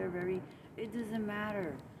know they're very. It doesn't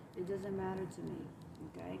matter. It doesn't matter to me.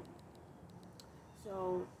 Okay.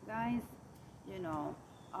 So, guys, you know,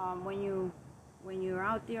 when you're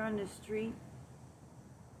out there on the street,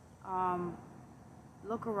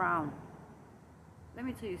 look around. Let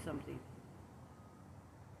me tell you something.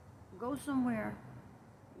 Go somewhere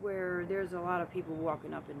where there's a lot of people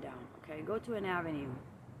walking up and down. Okay, go to an avenue.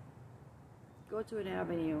 Go to an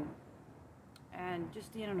avenue, and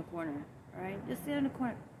just stand on the corner. All right, just stand on the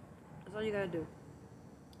corner. That's all you gotta do.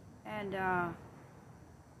 And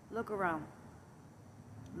look around.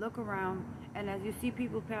 Look around, and as you see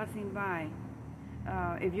people passing by,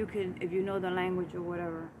 if you know the language or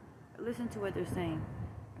whatever, listen to what they're saying.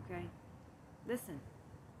 Okay, listen.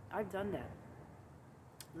 I've done that.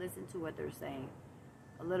 Listen to what they're saying.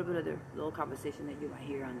 A little bit of the little conversation that you might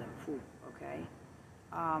hear on the food. Okay.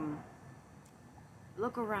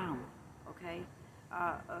 Look around. Okay.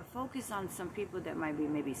 Focus on some people that might be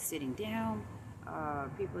maybe sitting down.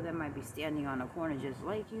 People that might be standing on a corner just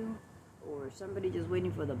like you. Or somebody just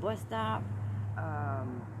waiting for the bus stop,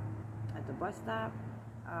 at the bus stop.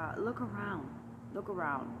 Look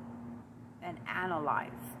around, and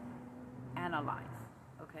analyze,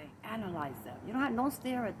 okay? Analyze them. You don't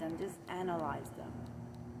stare at them, just analyze them,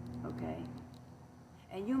 okay?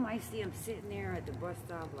 And you might see them sitting there at the bus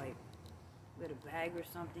stop, like, with a bag or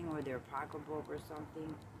something, or their pocketbook or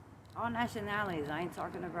something. All nationalities, I ain't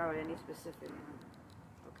talking about any specific one,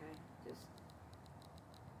 okay? Just...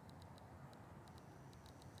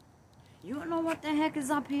 You don't know what the heck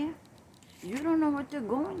is up here. You don't know what they're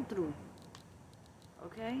going through.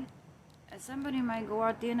 Okay? And somebody might go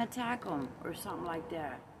out there and attack them or something like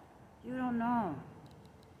that. You don't know.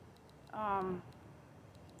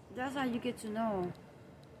 That's how you get to know,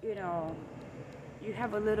 you know, you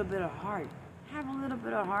have a little bit of heart. Have a little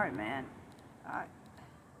bit of heart, man.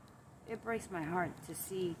 It breaks my heart to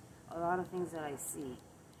see a lot of things that I see.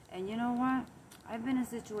 And you know what? I've been in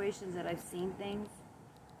situations that I've seen things,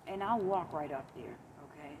 and I'll walk right up there,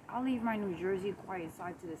 okay? I'll leave my New Jersey quiet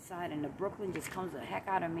side to the side, and the Brooklyn just comes the heck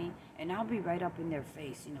out of me, and I'll be right up in their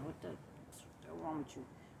face. You know, what's wrong with you?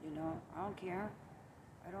 You know, I don't care.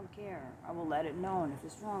 I don't care. I will let it know, and if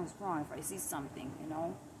it's wrong, it's wrong. If I see something, you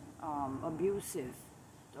know, abusive,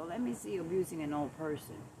 don't let me see abusing an old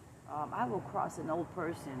person. I will cross an old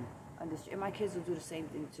person on the street, and my kids will do the same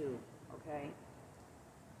thing too, okay?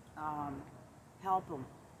 Help them.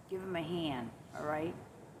 Give them a hand, all right?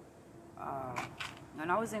 When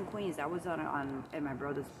I was in Queens, I was at my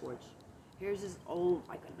brother's porch. Here's this old,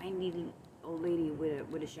 like a 90 old lady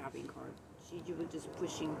with a shopping cart. She was just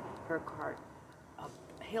pushing her cart up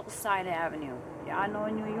Hillside Avenue. Yeah, I know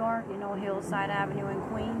in New York, you know Hillside Avenue in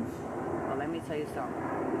Queens. Well, let me tell you something.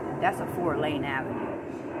 That's a 4-lane avenue,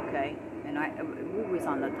 okay? And we was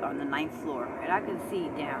on the 9th floor, and I could see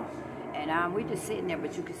down. And we just sitting there,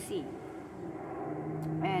 but you could see.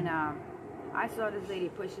 And I saw this lady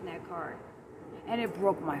pushing that cart, and it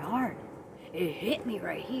broke my heart. It hit me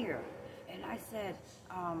right here. And I said,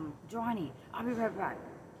 Johnny, I'll be right back.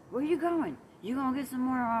 Where you going? You gonna get some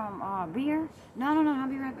more beer? No, I'll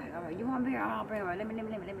be right back. All right, you want beer? I'll bring it right. Let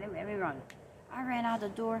me run. I ran out the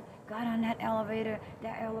door, got on that elevator.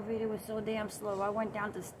 That elevator was so damn slow. I went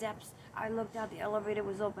down the steps. I looked out, the elevator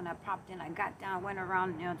was open. I popped in, I got down, went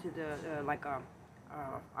around, you know, to the,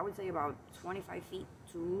 I would say about 25 feet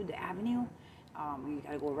to the avenue. You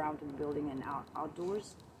gotta go around to the building and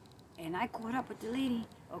outdoors. And I caught up with the lady,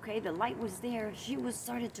 okay? The light was there. She was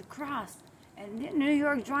started to cross. And New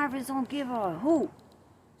York drivers don't give a hoot.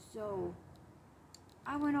 So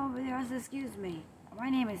I went over there. I said, excuse me, my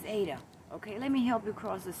name is Ada. Okay, let me help you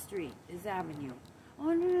cross the street, this avenue.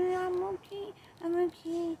 Oh, no, I'm okay.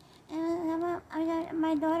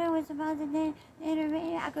 My daughter was about to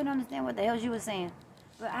I couldn't understand what the hell she was saying.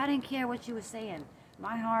 But I didn't care what she was saying.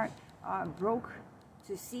 My heart broke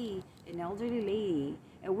to see an elderly lady.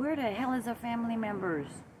 And where the hell is her family members?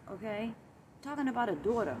 Okay? Talking about a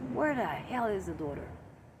daughter. Where the hell is the daughter?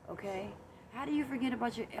 Okay? How do you forget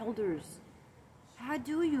about your elders? How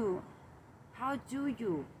do you?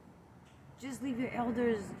 Just leave your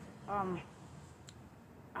elders,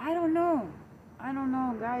 I don't know,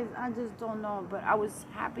 guys, I just don't know, but I was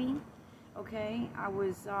happy, okay, I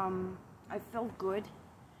felt good,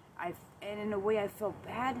 and in a way I felt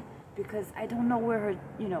bad, because I don't know where her,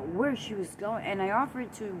 where she was going. And I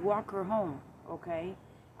offered to walk her home, okay?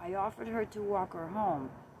 I offered her to walk her home,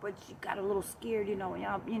 but she got a little scared,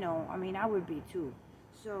 I mean, I would be too.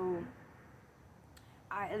 So,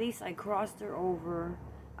 at least I crossed her over.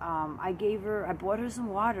 I bought her some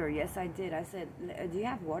water. Yes, I did. I said, do you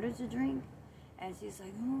have water to drink? And she's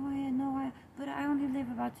like, oh, but I only live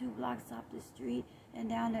about 2 blocks up the street and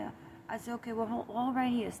down there. I said, okay, well, hold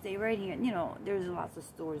right here. Stay right here. There's lots of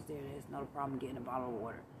stores there. There's no problem getting a bottle of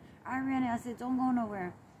water. I ran in. I said, don't go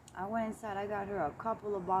nowhere. I went inside. I got her a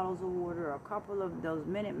couple of bottles of water, a couple of those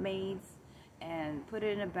Minute Maids, and put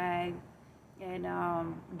it in a bag and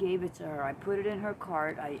gave it to her. I put it in her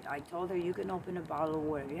cart. I told her, you can open a bottle of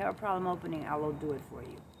water. If you have a problem opening, I will do it for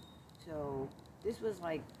you. So this was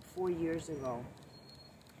like 4 years ago.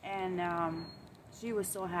 And she was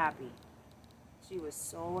so happy. She was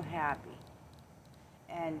so happy.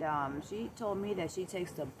 And she told me that she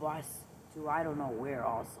takes the bus to I don't know where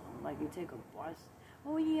also. Like, you take a bus.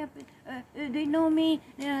 Oh, yeah, but they know me.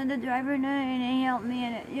 The driver, and they help me.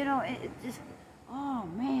 And, it just, oh,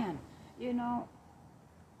 man.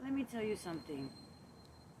 Let me tell you something.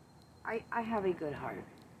 I have a good heart.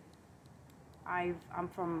 I'm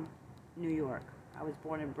from New York. I was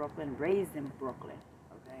born in Brooklyn, raised in Brooklyn,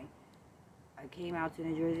 okay? I came out to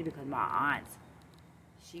New Jersey because my aunt,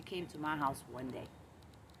 she came to my house one day.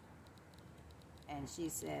 And she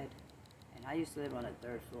said, and I used to live on the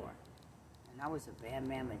 3rd floor. And I was a bad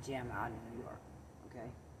mamma jamma out in New York,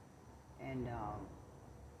 okay? And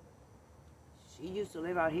she used to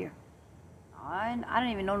live out here. I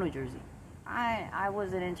didn't even know New Jersey. I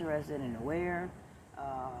wasn't interested in where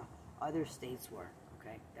other states were,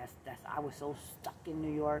 okay? I was so stuck in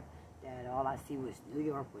New York that all I see was New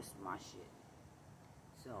York was my shit.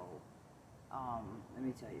 So, let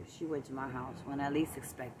me tell you, she went to my house when I least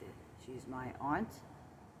expected. She's my aunt.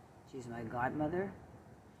 She's my godmother.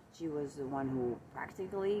 She was the one who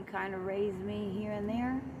practically kind of raised me here and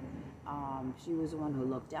there. She was the one who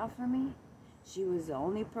looked out for me. She was the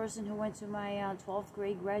only person who went to my 12th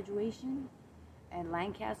grade graduation in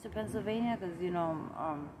Lancaster, Pennsylvania, because,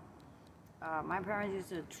 my parents used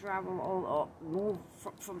to travel, move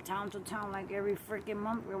from town to town like every freaking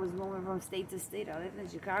month. I was moving from state to state. I lived in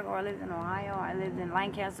Chicago, I lived in Ohio, I lived in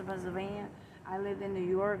Lancaster, Pennsylvania, I lived in New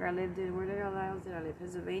York, I lived in, where the hell else did I live?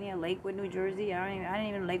 Pennsylvania, Lakewood, New Jersey. I didn't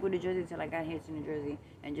even Lakewood, New Jersey until I got here to New Jersey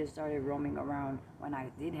and just started roaming around when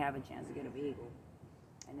I did have a chance to get a vehicle.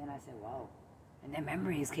 And then I said, wow. And then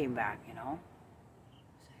memories came back, I was like,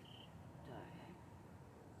 the heck?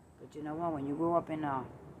 But you know what? When you grow up in a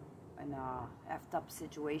effed up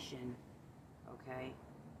situation, okay,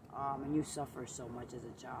 and you suffer so much as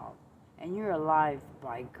a child, and you're alive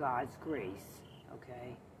by God's grace,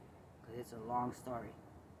 okay, because it's a long story.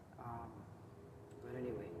 But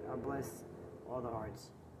anyway, God bless all the hearts.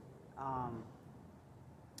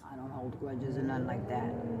 I don't hold grudges or nothing like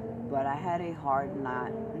that, but I had a hard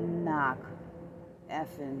knock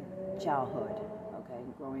effing childhood, okay,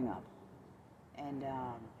 growing up, and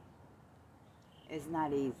it's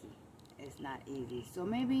not easy. It's not easy. So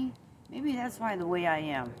maybe that's why the way I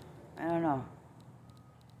am. I don't know.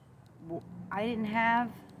 I didn't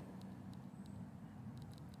have.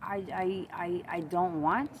 I don't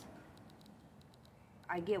want.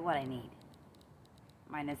 I get what I need.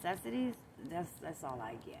 My necessities. That's all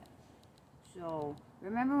I get. So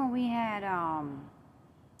remember when we had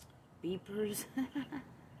beepers,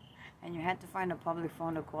 and you had to find a public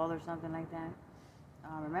phone to call or something like that.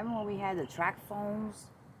 Remember when we had the track phones?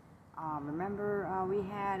 Remember we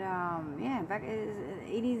had, yeah, back in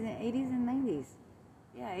the 80s and 90s.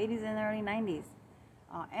 Yeah, 80s and early 90s.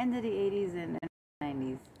 End of the 80s and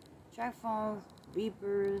 90s. Track phones,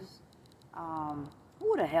 beepers.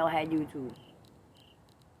 Who the hell had YouTube?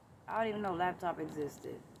 I don't even know laptop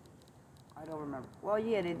existed. I don't remember. Well,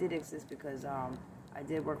 yeah, they did exist because I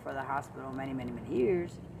did work for the hospital many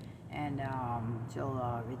years. And till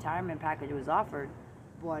retirement package was offered.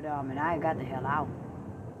 But, and I got the hell out.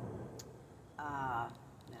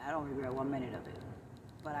 I don't regret 1 minute of it.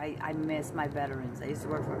 But I miss my veterans. I used to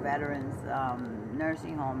work for veterans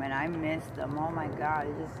nursing home, and I miss them. Oh my God!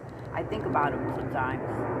 I think about them sometimes.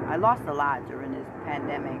 I lost a lot during this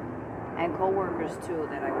pandemic, and coworkers too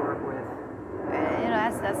that I work with. And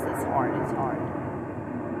that's hard. It's hard.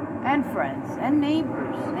 And friends and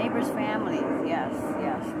neighbors, families. Yes.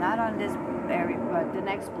 Not on this area, but the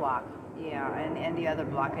next block. Yeah, and the other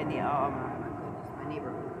block, and the oh my goodness, my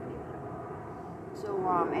neighborhood. So,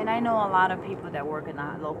 and I know a lot of people that work in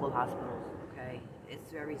the local hospitals, okay?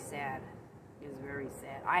 It's very sad. It's very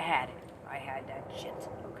sad. I had that shit,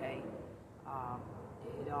 okay?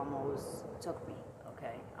 It almost took me,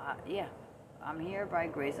 Okay? Yeah. I'm here by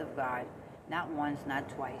grace of God. Not once, not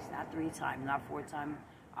twice, not 3 times, not 4 times.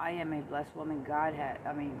 I am a blessed woman. God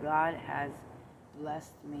has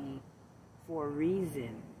blessed me for a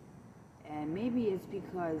reason. And maybe it's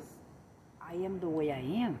because I am the way I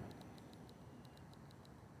am.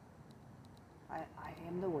 I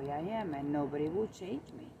am the way I am, and nobody will change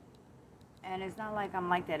me. And it's not like I'm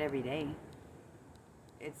like that every day.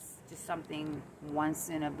 It's just something once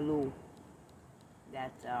in a blue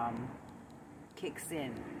that kicks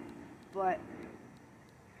in. But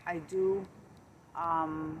I do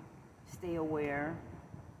stay aware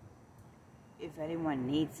if anyone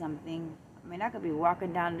needs something. I mean, I could be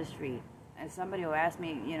walking down the street and somebody will ask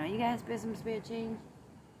me, you guys some spare change?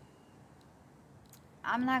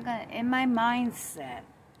 I'm not gonna, in my mindset,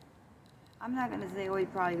 I'm not gonna say, oh, you're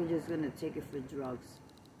probably just gonna take it for drugs.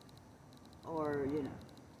 Or,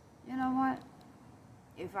 you know what?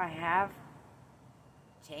 If I have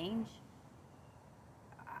change,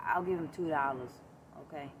 I'll give them $2,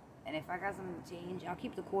 okay? And if I got some change, I'll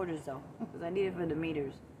keep the quarters though, because I need it for the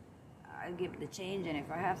meters. I give the change, and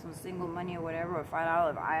if I have some single money or whatever, or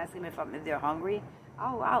 $5, if I ask them if they're hungry,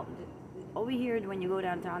 I'll over here when you go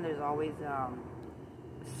downtown, there's always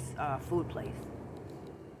food place.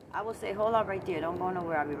 I will say, hold up right there, don't go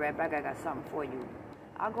nowhere, I'll be right back, I got something for you.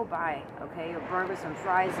 I'll go buy, okay, a burger, some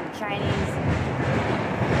fries, some Chinese.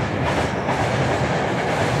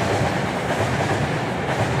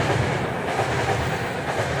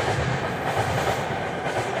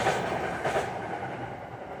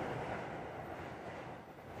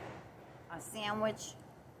 Sandwich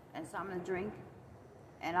and something to drink,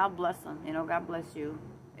 and I'll bless them. God bless you,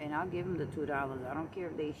 and I'll give them the $2. I don't care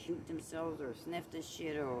if they shoot themselves or sniff the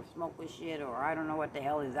shit or smoke the shit or I don't know what the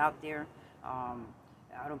hell is out there. I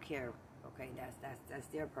don't care. Okay, that's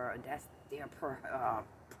their prerogative.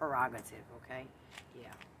 Okay,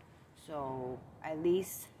 yeah. So at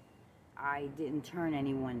least I didn't turn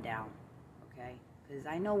anyone down. Okay, because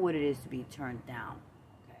I know what it is to be turned down.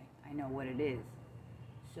 Okay, I know what it is.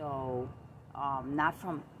 So. Not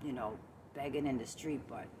from, begging in the street,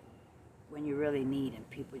 but when you really need and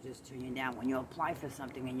people just turn you down. When you apply for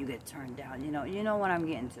something and you get turned down, you know what I'm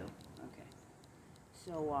getting to. Okay.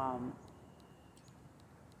 So,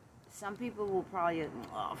 some people will probably,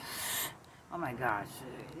 oh my gosh,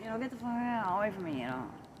 get the fuck away from me,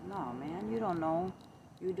 No, man, you don't know.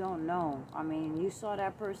 You don't know. I mean, you saw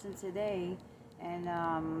that person today, and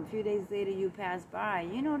a few days later you pass by.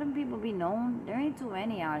 Them people be known. There ain't too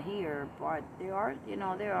many out here, but there are,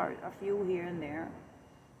 there are a few here and there.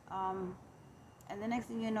 And the next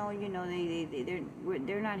thing you know,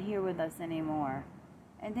 they're not here with us anymore.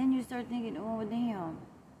 And then you start thinking, oh damn,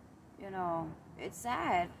 it's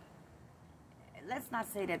sad. Let's not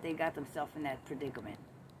say that they got themselves in that predicament,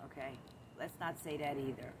 okay? Let's not say that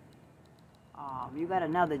either. You got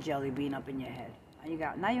another jelly bean up in your head.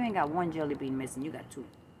 Now you ain't got one jelly bean missing, you got 2.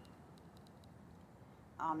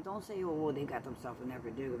 Don't say, oh, well, they got themselves in that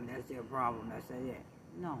predicament, that's their problem, that's it.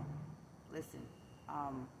 No. Listen,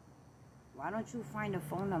 why don't you find a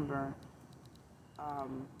phone number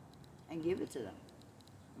and give it to them?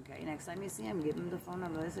 Okay, next time you see them, give them the phone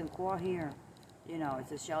number. Listen, call here.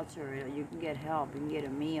 It's a shelter. You can get help. You can get a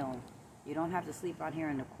meal. You don't have to sleep out here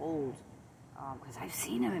in the cold. Because I've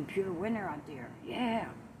seen them in pure winter out there. Yeah.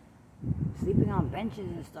 Sleeping on benches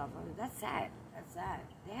and stuff. That's sad. That's sad.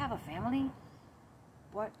 They have a family,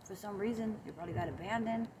 but for some reason, they probably got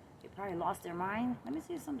abandoned. They probably lost their mind. Let me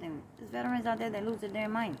say something. There's veterans out there that lose their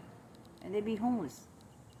damn mind. And they be homeless.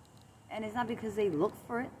 And it's not because they look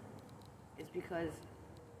for it. It's because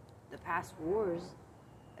the past wars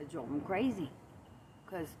drove them crazy.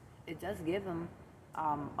 Because it does give them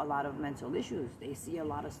a lot of mental issues. They see a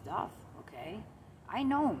lot of stuff, okay? I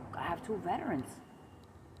know. I have 2 veterans.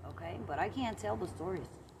 Okay, but I can't tell the stories.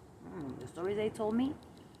 The stories they told me,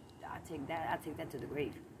 I take that to the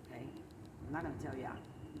grave. Okay, I'm not gonna tell y'all.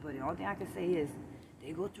 But the only thing I can say is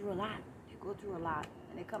they go through a lot. They go through a lot,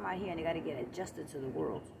 and they come out here and they got to get adjusted to the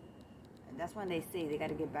world. And that's when they say they got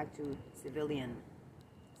to get back to civilian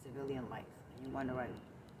life. And you wonder, right?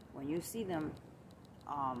 When you see them,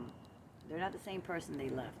 they're not the same person they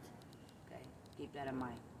left. Okay, keep that in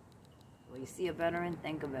mind. When you see a veteran,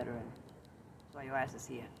 thank a veteran. That's why your ass is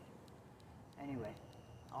here. Anyway,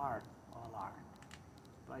 all are.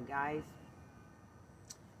 But guys,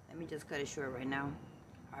 let me just cut it short right now.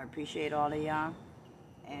 I appreciate all of y'all,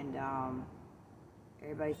 and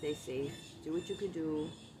everybody stay safe. Do what you could do.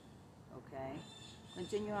 Okay,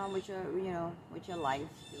 continue on with your, with your life,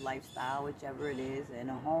 your lifestyle, whichever it is, in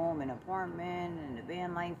a home, an apartment, in a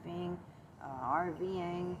van lifing,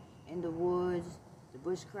 RVing, in the woods, The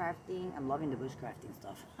bushcrafting, I'm loving the bushcrafting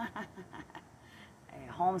stuff.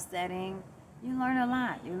 Homesteading, you learn a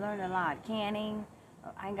lot. You learn a lot. Canning,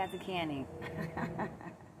 I ain't got the canning.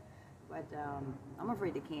 But I'm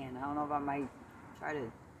afraid to can. I don't know if I might try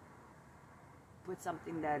to put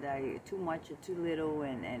something that too much or too little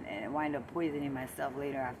and wind up poisoning myself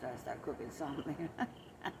later after I start cooking something.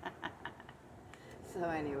 So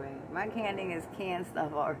anyway, my canning is canned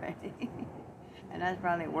stuff already. And that's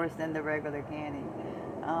probably worse than the regular canning.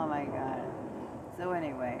 Oh my God. So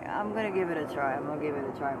anyway, I'm going to give it a try. I'm going to give it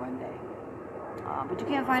a try one day. But you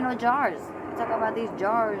can't find no jars. You talk about these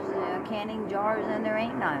jars, canning jars, and there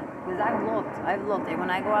ain't none. Because I've looked. And when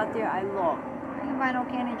I go out there, I look. I can't find no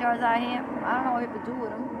canning jars out here. I don't know what people do with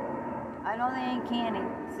them. I know they ain't canning.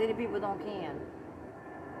 City people don't can.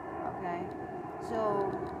 Okay?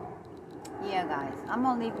 So, yeah, guys. I'm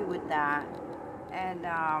going to leave you with that. And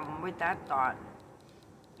with that thought.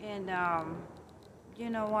 And, you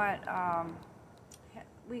know what?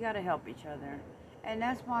 We got to help each other. And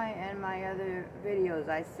that's why in my other videos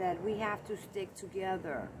I said we have to stick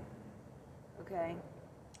together. Okay?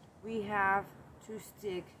 We have to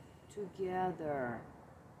stick together.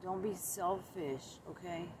 Don't be selfish,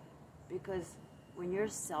 okay? Because when you're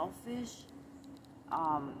selfish,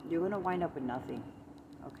 you're going to wind up with nothing.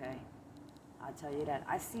 Okay? I'll tell you that.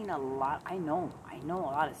 I've seen a lot. I know a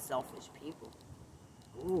lot of selfish people.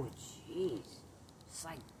 Oh, jeez. It's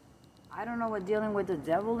like, I don't know what dealing with the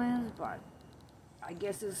devil is, but I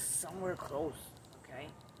guess it's somewhere close, okay?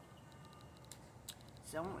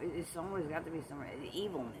 Somewhere's got to be somewhere.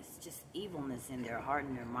 Evilness, just evilness in their heart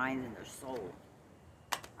and their minds and their soul.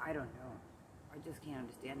 I don't know. I just can't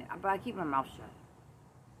understand it. But I keep my mouth shut.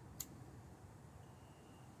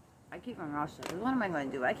 I keep my mouth shut. What am I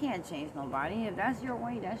going to do? I can't change nobody. If that's your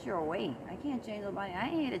way, that's your way. I can't change nobody. I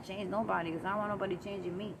ain't here to change nobody because I don't want nobody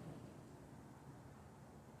changing me.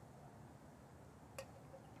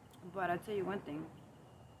 But I'll tell you one thing.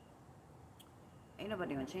 Ain't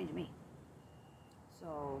nobody gonna change me.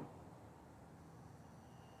 So,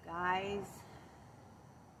 guys,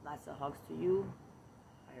 lots of hugs to you.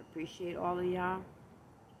 I appreciate all of y'all.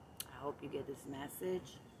 I hope you get this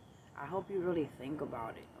message. I hope you really think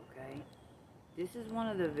about it, okay? This is one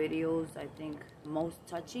of the videos I think most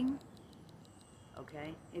touching,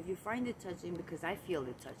 okay? If you find it touching, because I feel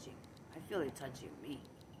it touching. I feel it touching me.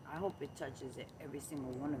 I hope it touches every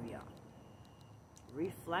single one of y'all.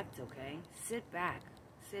 Reflect, okay? Sit back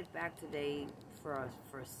today for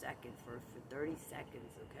a second, for 30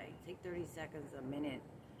 seconds, okay? Take 30 seconds, a minute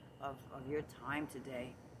of your time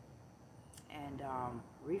today, and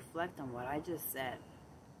reflect on what I just said,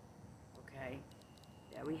 okay?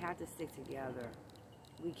 That we have to stick together.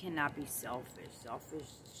 We cannot be selfish. Selfish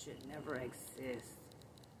should never exist.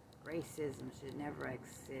 Racism should never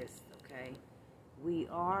exist, okay? We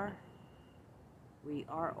are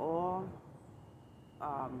all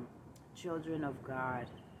children of God,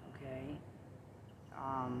 okay?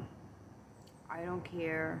 I don't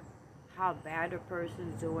care how bad a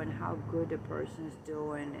person's doing, how good a person's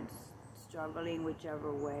doing, and struggling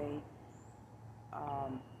whichever way.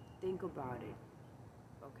 Think about it,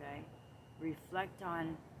 okay? Reflect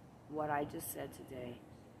on what I just said today,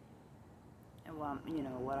 and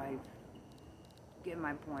what I get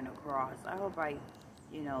my point across. I hope I,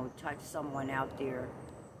 touch someone out there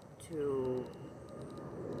to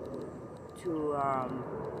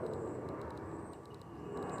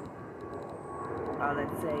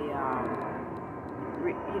let's say,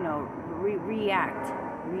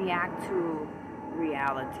 react to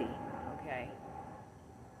reality. Okay,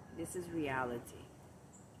 this is reality.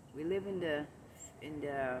 We live in the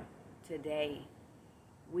today.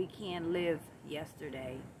 We can't live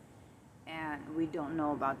yesterday, and we don't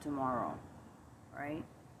know about tomorrow, right?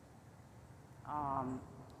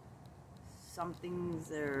 Some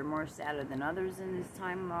things are more sadder than others in this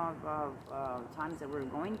time of times that we're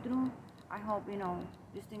going through. I hope,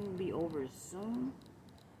 this thing will be over soon.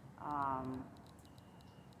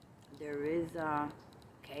 There is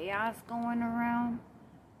chaos going around,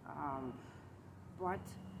 but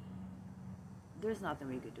there's nothing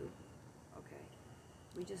we could do, okay?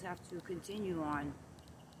 We just have to continue on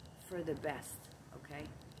for the best, okay?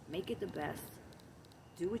 Make it the best.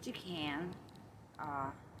 Do what you can.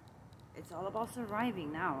 It's all about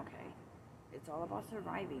surviving now, okay? It's all about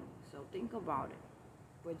surviving, so think about it.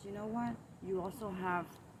 But you know what? You also have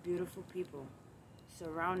beautiful people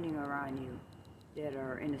surrounding around you that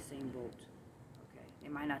are in the same boat, okay? They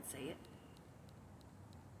might not say it.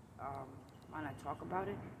 Might not talk about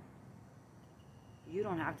it. You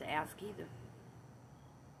don't have to ask either,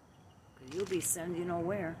 because you'll be sent you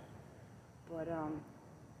nowhere. But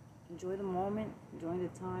enjoy the moment, enjoy the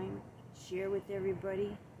time, share with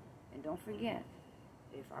everybody, and don't forget,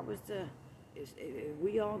 if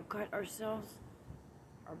we all cut ourselves,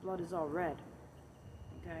 our blood is all red.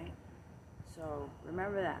 Okay? So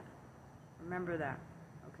remember that. Remember that.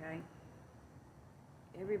 Okay?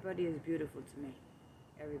 Everybody is beautiful to me.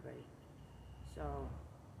 Everybody. So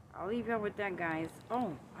I'll leave y'all with that, guys.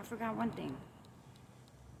 Oh, I forgot one thing.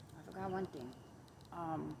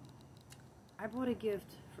 I bought a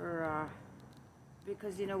gift for,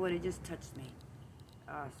 because you know what, it just touched me.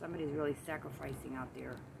 Somebody's really sacrificing out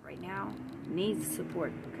there right now. Needs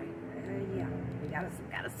support, okay? Yeah, we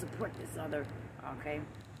gotta support this other, okay?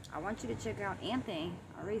 I want you to check out Anthony.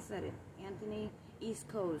 I already said it. Anthony, East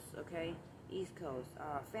Coast, okay? East Coast.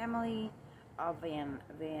 Family of Van,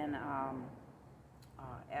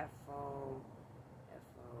 F-O,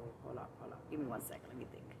 hold up. Give me 1 second, let me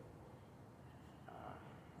think.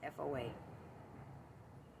 F-O-A.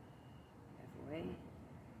 F-O-A?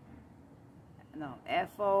 No,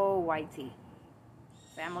 F-O-Y-T.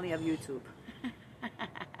 Family of YouTube.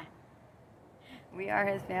 We are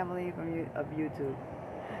his family of YouTube.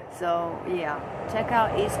 So, yeah. Check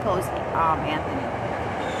out East Coast Anthony.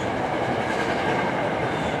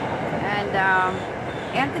 And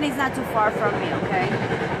Anthony's not too far from me, okay?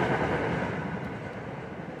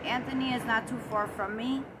 Anthony is not too far from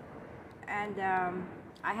me. And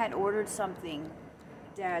I had ordered something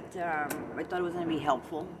that I thought was going to be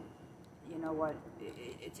helpful. You know what?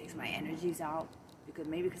 It takes my energies out. Because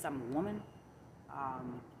I'm a woman.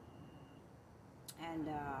 And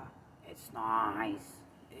it's nice.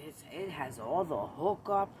 It has all the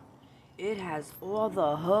hookup. It has all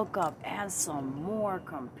the hookup and some more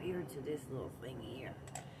compared to this little thing here.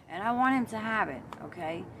 And I want him to have it,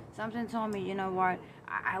 okay? Something told me, you know what?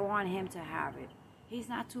 I want him to have it. He's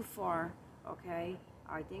not too far, okay?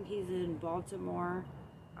 I think he's in Baltimore.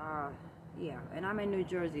 Yeah, and I'm in New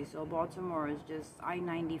Jersey, so Baltimore is just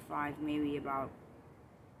I-95,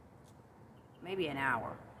 maybe an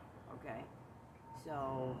hour, okay?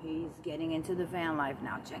 So he's getting into the van life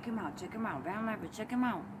now. Check him out, van life, check him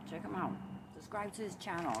out. Subscribe to his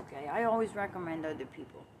channel, okay? I always recommend other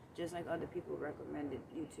people, just like other people recommended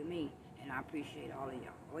you to me, and I appreciate all of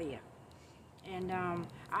y'all. Oh yeah. And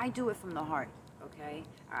I do it from the heart, okay?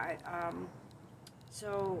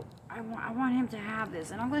 So I want him to have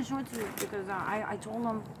this, and I'm gonna show it to you because I told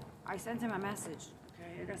him, I sent him a message,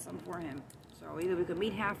 okay? I got something for him. So either we could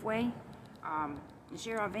meet halfway, and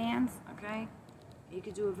share our vans, okay? You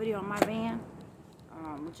could do a video on my van.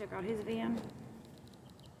 We'll check out his van.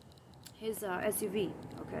 His SUV,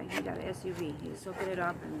 okay? He got an SUV. He's hooking it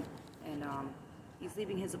up, and he's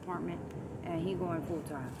leaving his apartment, and he going full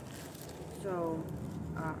time. So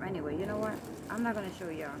anyway, you know what? I'm not gonna show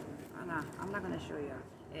y'all. I'm not gonna show y'all.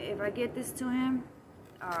 If I get this to him,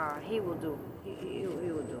 he will do. He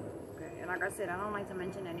will do. Okay. And like I said, I don't like to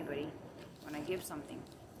mention anybody when I give something,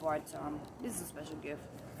 but this is a special gift,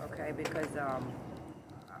 okay? Because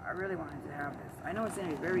I really wanted to have this. I know it's gonna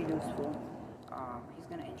be very useful. He's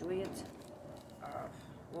gonna enjoy it.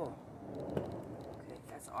 Whoa. Okay,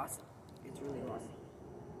 that's awesome. It's really awesome.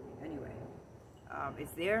 Anyway,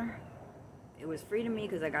 it's there. It was free to me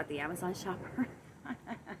because I got the Amazon shopper.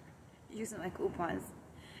 Using my coupons,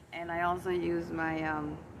 and I also use my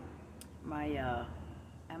my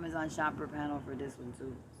Amazon shopper panel for this one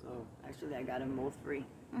too. So actually, I got them both free.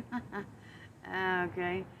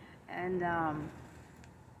 Okay, and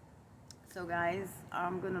so guys,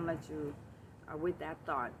 I'm gonna let you with that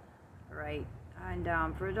thought, right? And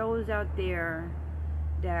for those out there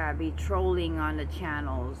that be trolling on the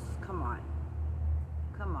channels, come on.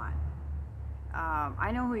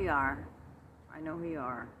 I know who you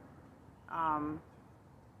are.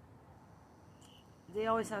 They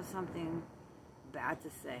always have something bad to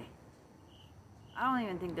say. I don't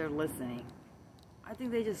even think they're listening. I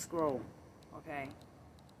think they just scroll, okay?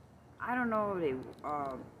 I don't know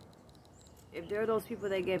if they're those people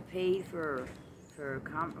that get paid for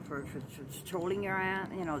trolling your,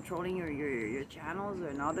 trolling your channels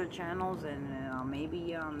and other channels, and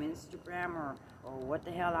maybe Instagram or what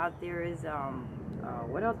the hell out there is,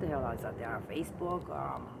 what else the hell is out there? Facebook,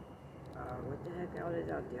 what the heck else is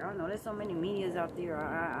out there? I don't know. There's so many medias out there.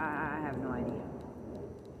 I have no idea.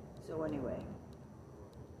 So anyway,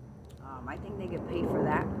 I think they get paid for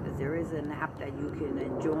that because there is an app that you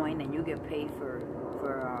can join and you get paid for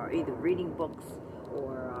either reading books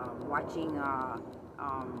or watching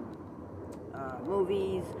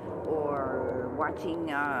movies or watching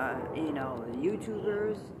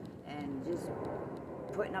YouTubers and just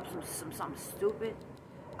putting up something stupid.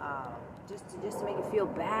 Just to make you feel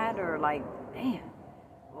bad or like, damn,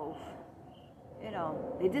 well, You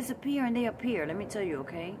know, they disappear and they appear. Let me tell you,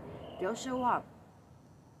 okay? They'll show up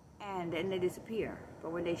and then they disappear.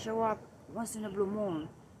 But when they show up once in a blue moon,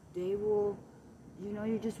 they will, you know,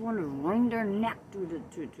 you just want to wring their neck to the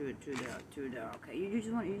okay. You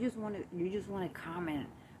just want to comment,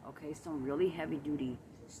 okay, some really heavy duty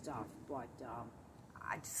stuff. But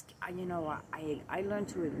you know, I learned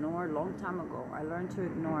to ignore a long time ago. I learned to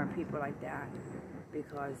ignore people like that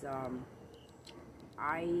because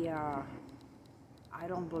I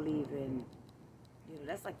don't believe in, you know,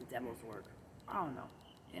 that's like the devil's work. I don't know.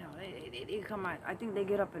 You know, they come out, I think they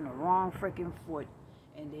get up in the wrong freaking foot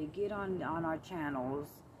and they get on our channels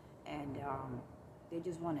and they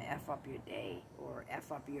just want to F up your day or F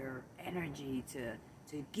up your energy to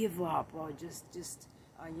give up or just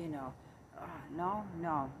you know, no.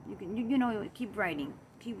 You know, keep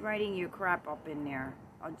writing your crap up in there.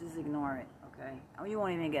 I'll just ignore it, okay? I mean, you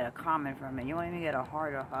won't even get a comment from it. You won't even get a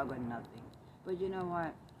heart or hug or nothing. But you know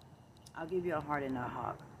what? I'll give you a heart and a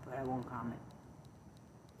hug, but I won't comment.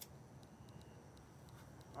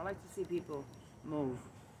 I like to see people move.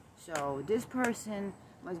 So this person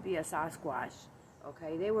must be a Sasquatch,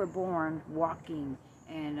 okay? They were born walking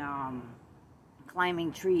and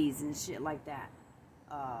climbing trees and shit like that.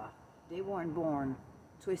 They weren't born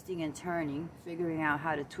twisting and turning, figuring out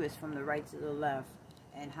how to twist from the right to the left,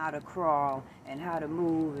 and how to crawl, and how to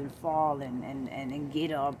move and fall and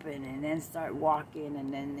get up and then start walking,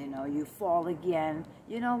 and then, you know, you fall again.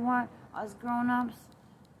 You know what? Us grown-ups,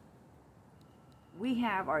 we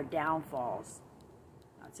have our downfalls.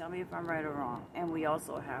 Now tell me if I'm right or wrong. And we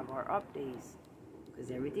also have our up days,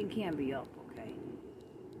 because everything can be up, okay?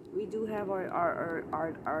 We do have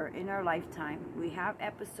our in our lifetime, we have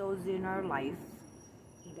episodes in our life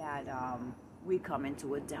that we come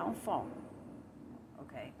into a downfall.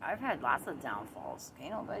 Okay, I've had lots of downfalls.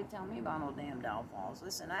 Can't nobody tell me about no damn downfalls.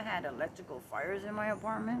 Listen, I had electrical fires in my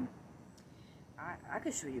apartment. I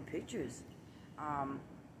could show you pictures. I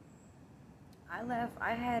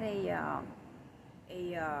had a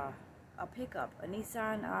pickup, a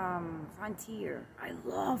Nissan Frontier. I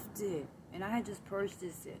loved it, and I had just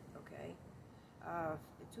purchased it. Okay,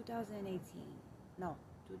 2018, no,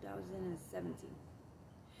 2017.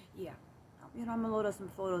 Yeah, you know, I'm gonna load up some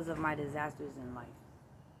photos of my disasters in life.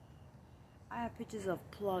 I have pictures of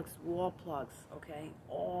plugs, wall plugs. Okay,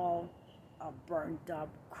 all burnt up,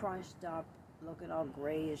 crushed up, looking all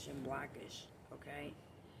grayish and blackish. Okay,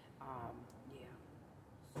 yeah.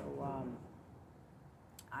 So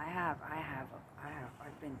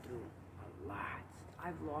I've been through a lot.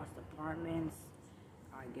 I've lost apartments.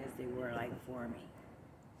 I guess they were like for me.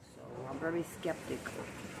 So I'm very skeptical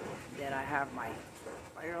that I have my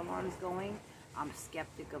fire alarms going. I'm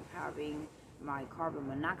skeptic of having my carbon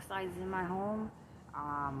monoxide in my home.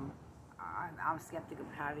 I'm skeptic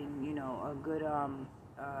of having, you know, a good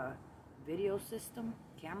video system,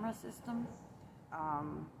 camera system,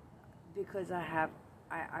 because I've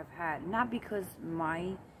had, not because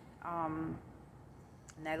my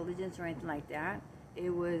negligence or anything like that. It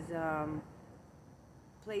was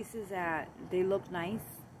places that they look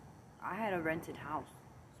nice. I had a rented house,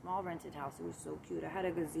 small rented house. It was so cute. I had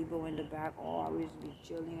a gazebo in the back. Oh, I would be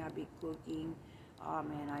chilling. I'd be cooking. Oh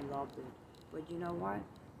man, I loved it. But you know what?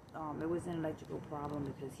 It was an electrical problem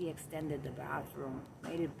because he extended the bathroom,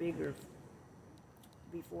 made it bigger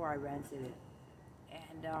before I rented it.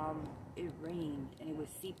 And it rained and it was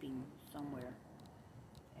seeping somewhere.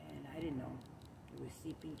 And I didn't know. It was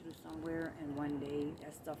seeping through somewhere, and one day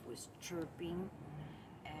that stuff was chirping.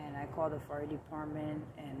 And I called the fire department,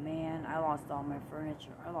 and man, I lost all my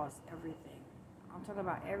furniture. I lost everything. I'm talking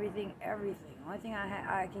about everything. The only thing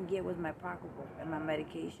I can get was my pocketbook and my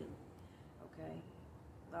medication. Okay,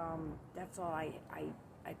 that's all I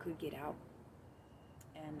could get out.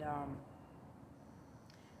 And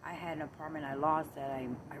I had an apartment I lost that I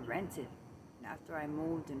rented. After I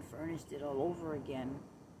moved and furnished it all over again.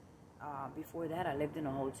 Before that, I lived in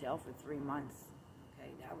a hotel for 3 months.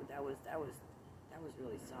 Okay, that was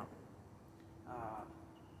really something.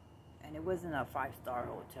 And it wasn't a 5-star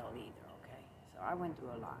hotel either. Okay, so I went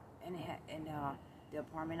through a lot. And the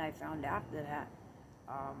apartment I found after that,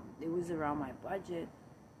 it was around my budget.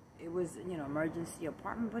 It was, you know, emergency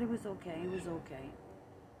apartment, but it was okay. It was okay.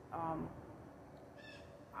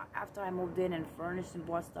 After I moved in and furnished and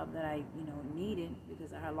bought stuff that I, you know, needed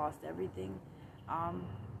because I had lost everything,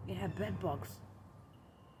 it had bed bugs.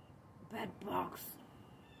 Bed bugs.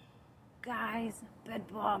 Guys, bed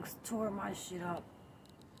bugs tore my shit up.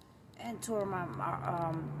 And tore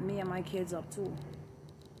me and my kids up too.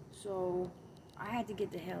 So I had to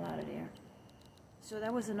get the hell out of there. So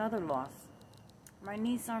that was another loss. My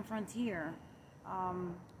Nissan Frontier,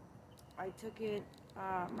 I took it,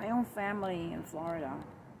 my own family in Florida.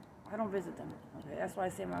 I don't visit them, okay? That's why I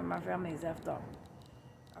say my family is effed up.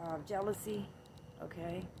 Jealousy,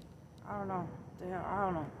 okay? I don't know. I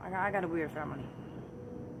don't know. I got a weird family.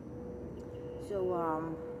 So,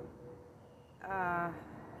 I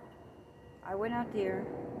went out there.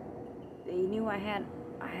 They knew I had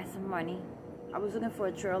some money. I was looking for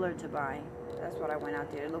a trailer to buy. That's what I went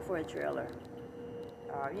out there to look for, a trailer.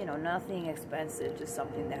 You know, nothing expensive, just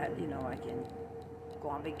something that, you know, I can go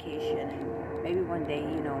on vacation and maybe one day,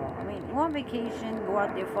 you know, I mean, go on vacation, go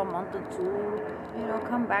out there for a month or two, you know,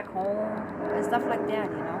 come back home and stuff like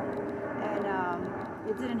that, you know. And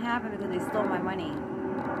it didn't happen because they stole my money.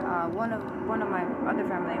 One of my other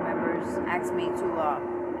family members asked me to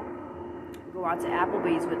go out to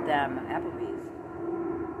Applebee's with them. Applebee's.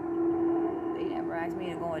 They never asked me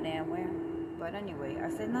to go a damn where. But anyway, I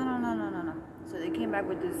said, no. So they came back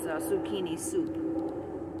with this zucchini soup.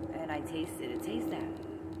 And I tasted it. Taste that.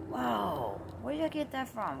 Wow. Where did I get that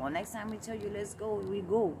from? Well, next time we tell you, let's go, we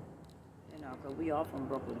go. You know, because we all from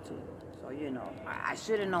Brooklyn, too. So, you know, I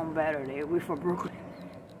should have known better. We're from Brooklyn.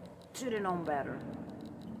 Should have known better.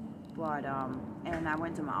 But, and I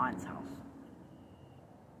went to my aunt's house.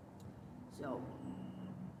 So,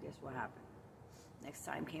 guess what happened? Next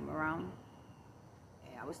time came around,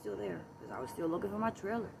 and I was still there, because I was still looking for my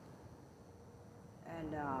trailer.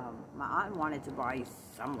 And my aunt wanted to buy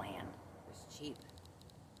some land. It was cheap.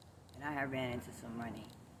 And I had ran into some money.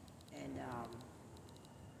 And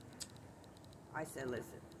I said,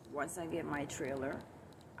 listen, once I get my trailer,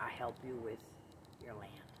 I'll help you with your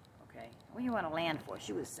land, okay? What do you want a land for?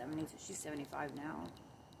 She was 70, she's 75 now.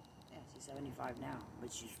 Yeah, she's 75 now, but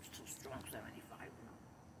she's too strong, 75, you know.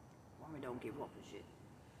 Woman don't give up and shit.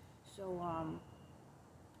 So,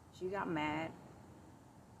 she got mad.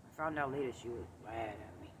 I found out later she was mad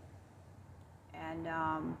at me. And,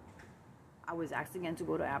 I was asked again to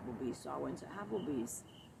go to Applebee's, so I went to Applebee's.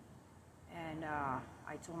 And,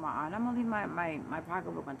 I told my aunt, I'm gonna leave my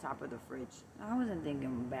pocketbook on top of the fridge. I wasn't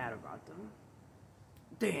thinking bad about them.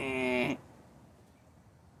 They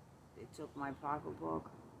took my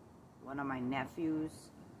pocketbook. One of my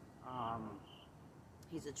nephews,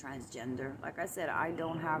 he's a transgender. Like I said, I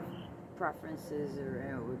don't have preferences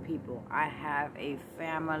with people. I have a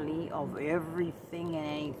family of everything and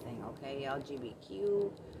anything, okay?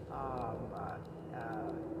 LGBTQ,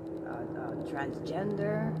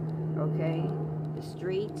 transgender, okay? The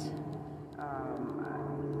street,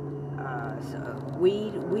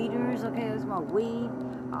 weeders, okay? Let's smoke weed.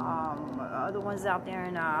 Other ones out there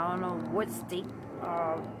in I don't know what state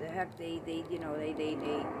the heck they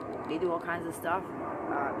do all kinds of stuff.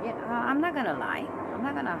 I'm not gonna lie. I'm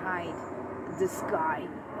not gonna hide the sky,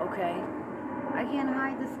 okay? I can't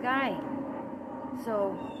hide the sky.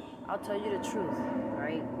 So I'll tell you the truth,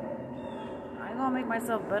 right? I ain't gonna make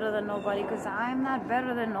myself better than nobody, because I'm not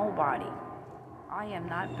better than nobody. I am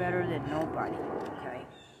not better than nobody, okay?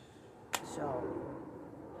 So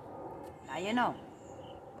now you know.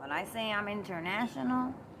 When I say I'm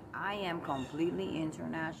international, I am completely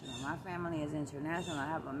international. My family is international. I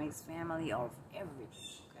have a mixed family of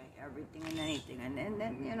everything, okay? Everything and anything. And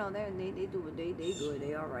then, you know, they do what they do.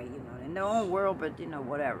 They all right, you know, in their own world, but, you know,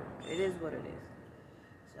 whatever. It is what it is.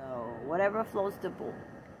 So, whatever floats the boat.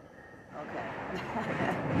 Okay.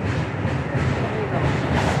 Here we go.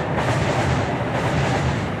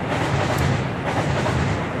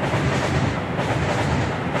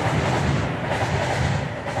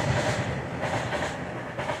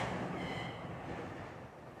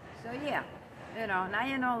 You know, now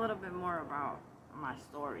you know a little bit more about my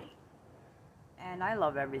story. And I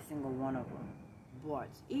love every single one of them. But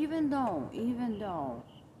even though,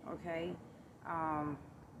 okay,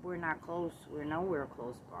 we're not close, we're nowhere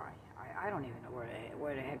close by. I don't even know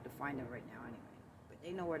where the heck to find them right now anyway. But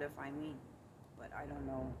they know where to find me. But I don't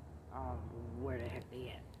know where the heck they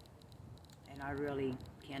at. And I really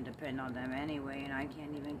can't depend on them anyway, and I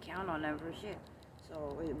can't even count on them for shit.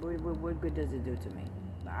 So what good does it do to me?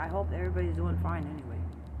 I hope everybody's doing fine anyway.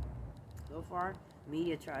 So far,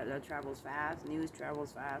 media travels fast, news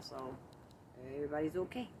travels fast, so everybody's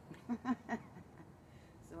okay.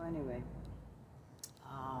 So anyway,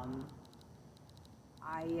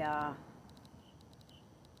 I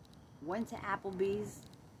went to Applebee's.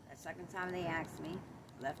 The second time they asked me,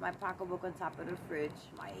 left my pocketbook on top of the fridge.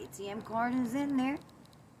 My ATM card is in there.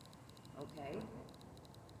 Okay.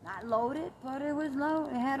 Not loaded, but it was low.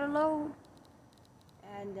 It had a load.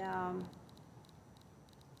 And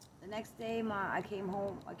the next day, I came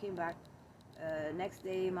back. Next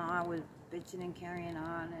day, my aunt was bitching and carrying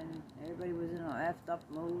on, and everybody was in an effed up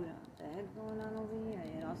mood. What the heck going on over here,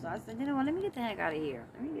 you know? So I said, you know what, let me get the heck out of here.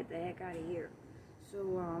 Let me get the heck out of here.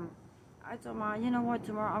 So I told Mom, you know what,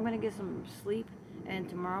 tomorrow I'm going to get some sleep, and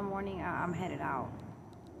tomorrow morning I'm headed out.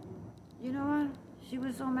 You know what? She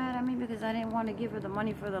was so mad at me because I didn't want to give her the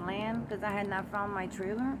money for the land because I had not found my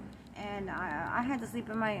trailer, and I had to sleep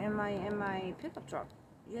in my pickup truck.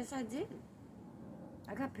 Yes, I did.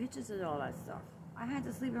 I got pictures of all that stuff. I had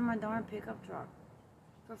to sleep in my darn pickup truck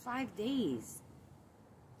for 5 days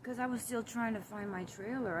because I was still trying to find my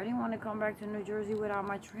trailer. I didn't want to come back to New Jersey without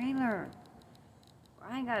my trailer.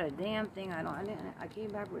 I ain't got a damn thing. I came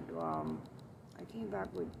back with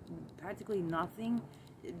practically nothing.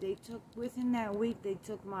 They took, within that week, they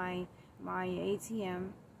took my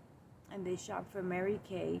ATM, and they shopped for Mary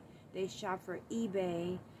Kay. They shopped for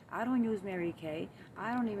eBay. I don't use Mary Kay.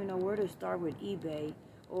 I don't even know where to start with eBay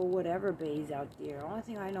or whatever bays out there. The only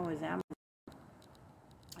thing I know is Amazon,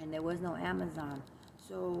 and there was no Amazon.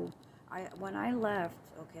 So when I left,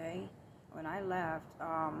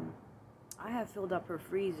 I have filled up her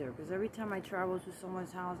freezer, because every time I travel to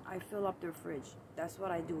someone's house, I fill up their fridge. That's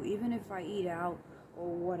what I do. Even if I eat out or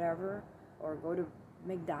whatever, or go to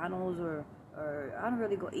McDonald's, or I don't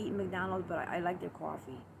really go eat McDonald's, but I like their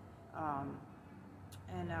coffee.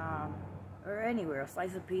 Or anywhere, a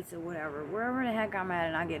slice of pizza, whatever. Wherever the heck I'm at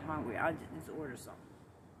and I get hungry, I'll just order something.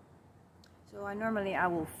 So I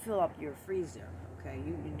will fill up your freezer, okay?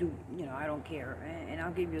 You do, you know, I don't care. And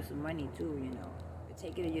I'll give you some money too, you know. You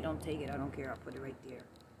take it or you don't take it, I don't care. I'll put it right there.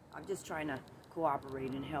 I'm just trying to cooperate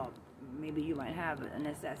and help. Maybe you might have a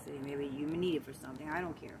necessity. Maybe you need it for something. I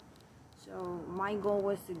don't care. So my goal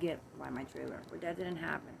was to buy my trailer, but that didn't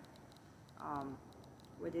happen.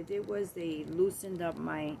 What they did was they loosened up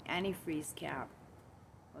my antifreeze cap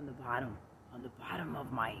on the bottom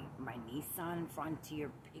of my Nissan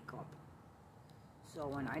Frontier pickup. So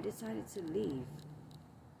when I decided to leave,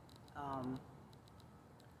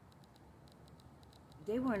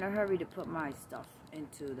 they were in a hurry to put my stuff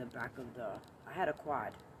into the back of I had a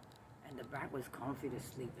quad, and the back was comfy to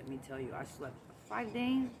sleep. Let me tell you, I slept 5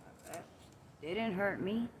 days. They didn't hurt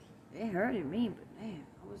me. They hurted me, but man,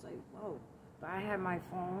 I was like, whoa. But I had my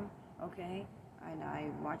phone, okay, and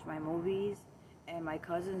I watched my movies, and my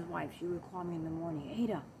cousin's wife, she would call me in the morning,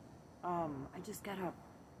 Ada, I just got up.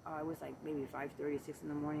 It was like maybe 5:30, 6 in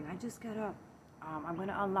the morning. I just got up. I'm going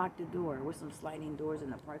to unlock the door. With some sliding doors,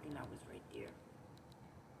 and the parking lot was right there.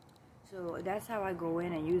 So that's how I go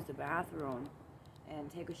in and use the bathroom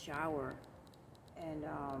and take a shower. And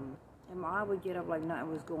Mom would get up like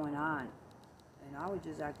nothing was going on. And I would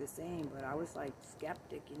just act the same, but I was like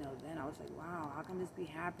skeptic, you know. Then I was like, wow, how can this be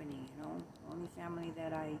happening, you know? Only family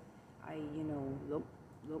that I you know,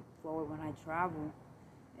 look forward when I travel.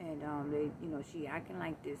 And they, you know, she acting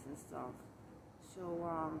like this and stuff. So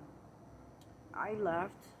I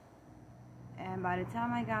left, and by the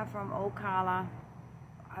time I got from Ocala,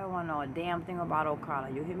 I don't want to know a damn thing about Ocala.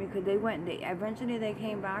 You hear me? Because eventually they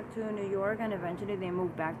came back to New York, and eventually they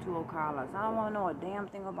moved back to Ocala. So I don't want to know a damn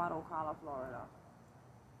thing about Ocala, Florida.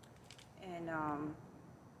 And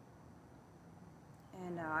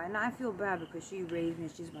I feel bad because she raised me.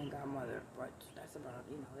 She's my godmother, but that's about,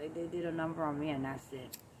 you know, they did a number on me, and that's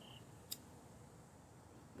it.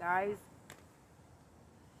 Guys,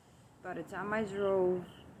 by the time I drove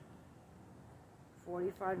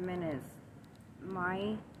 45 minutes,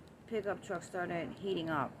 my pickup truck started heating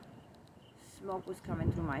up. Smoke was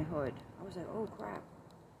coming through my hood. I was like, oh crap.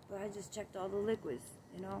 But I just checked all the liquids,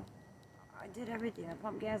 you know. I did everything. I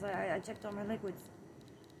pumped gas. I checked all my liquids.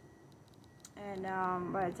 And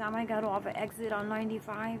by the time I got off an exit on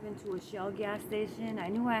 95 into a Shell gas station, I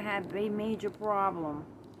knew I had a major problem.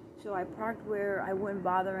 So I parked where I wouldn't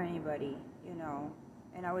bother anybody, you know,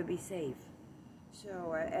 and I would be safe.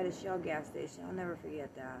 So at a Shell gas station, I'll never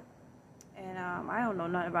forget that. And I don't know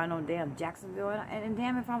nothing about no damn Jacksonville, and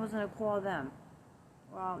damn if I was going to call them.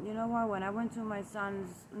 Well, you know what, when I went to my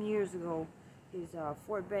son's years ago, his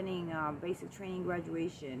Fort Benning basic training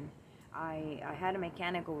graduation, I had a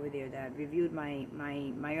mechanic over there that reviewed my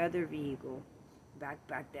other vehicle back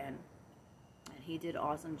then. And he did an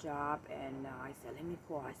awesome job, and I said, let me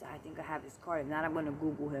call. I said, I think I have his card. If not, I'm going to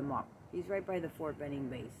Google him up. He's right by the Fort Benning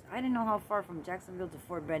base. I didn't know how far from Jacksonville to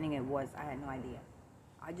Fort Benning it was. I had no idea.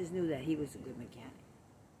 I just knew that he was a good mechanic.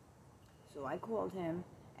 So I called him,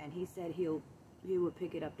 and he said he would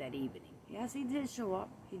pick it up that evening. Yes, he did show up.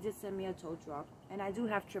 He did send me a tow truck, and I do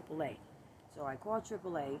have AAA. So I called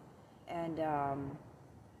AAA, and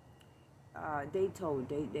they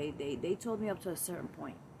towed me up to a certain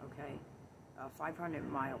point, okay, 500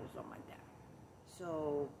 miles, something like that.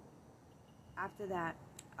 So after that,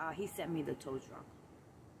 he sent me the tow truck.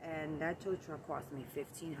 And that tow truck cost me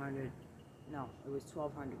 $1,500. No, it was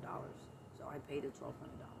 $1,200. So I paid the $1,200.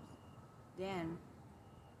 Then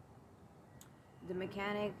the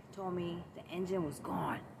mechanic told me the engine was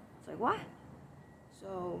gone. It's like, what?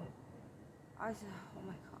 So I said, oh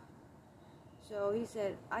my God. So he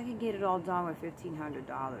said, I can get it all done with $1,500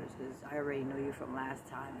 because I already know you from last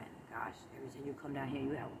time. And gosh, every time you come down here,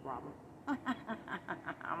 you have a problem.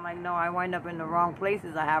 I'm like, no, I wind up in the wrong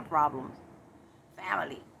places. I have problems.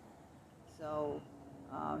 Family. So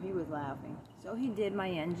he was laughing. So he did my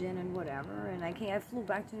engine and whatever. And I flew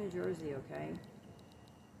back to New Jersey, okay?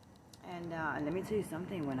 And let me tell you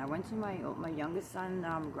something. When I went to my youngest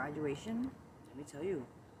son graduation, let me tell you,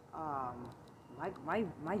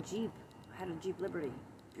 my Jeep, I had a Jeep Liberty,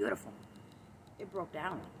 beautiful. It broke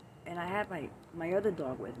down, and I had my other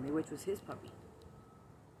dog with me, which was his puppy.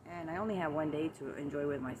 And I only had one day to enjoy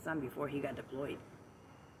with my son before he got deployed.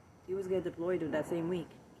 He was getting deployed that same week,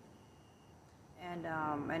 and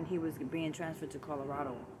he was being transferred to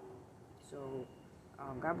Colorado. So.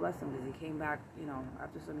 God bless him because he came back, you know,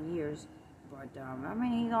 after some years. But, I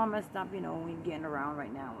mean, he's all messed up, you know, he's getting around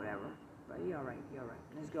right now, whatever. But he's all right,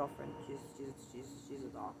 And his girlfriend, she's a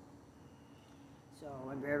dog. So,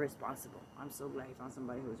 I'm very responsible. I'm so glad he found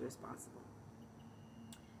somebody who's responsible.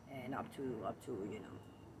 And up to, you know,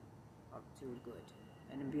 up to good.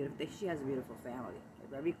 And beautiful. She has a beautiful family.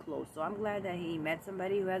 They're very close. So, I'm glad that he met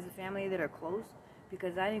somebody who has a family that are close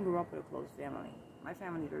because I didn't grow up with a close family. My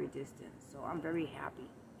family is very distant, so I'm very happy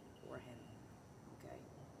for him, okay?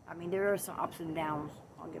 I mean, there are some ups and downs.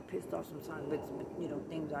 I'll get pissed off sometimes with, you know,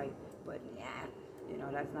 things but yeah, you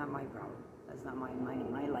know, that's not my problem. That's not my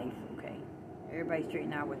life, okay? Everybody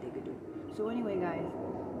straighten out what they could do. So anyway, guys,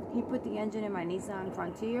 he put the engine in my Nissan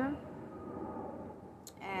Frontier,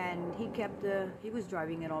 and he was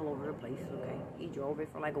driving it all over the place, okay? He drove it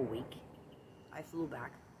for like a week. I flew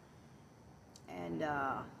back, and,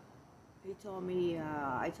 he told me,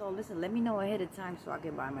 I told him, listen, let me know ahead of time so I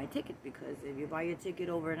can buy my ticket because if you buy your ticket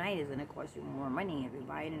overnight, it's going to cost you more money. If you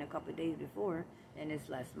buy it in a couple of days before, then it's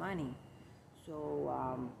less money.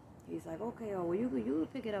 So he's like, okay, well, you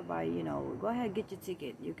pick it up by, you know, go ahead, get your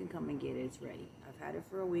ticket. You can come and get it. It's ready. I've had it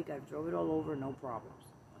for a week. I've drove it all over, no problems.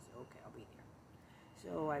 I said, okay, I'll be there.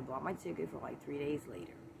 So I bought my ticket for like 3 days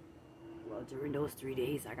later. Well, during those 3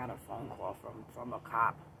 days, I got a phone call from a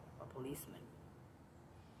cop, a policeman.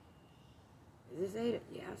 Is this Ada?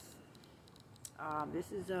 Yes.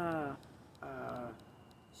 This is a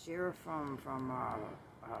sheriff from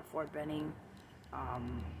Fort Benning,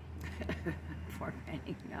 Fort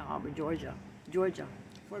Benning, Georgia.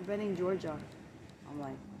 Fort Benning, Georgia. I'm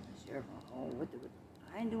like, sheriff. Oh, what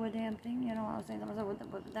I didn't do a damn thing, you know. I was saying to myself,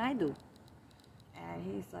 what did I do? And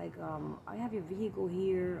he's like, I have your vehicle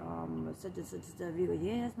here, such and such a vehicle.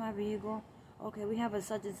 Yeah, that's my vehicle. Okay, we have a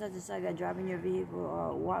such and such guy driving your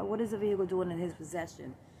vehicle. What is the vehicle doing in his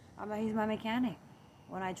possession? I'm like, he's my mechanic.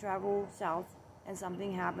 When I travel south and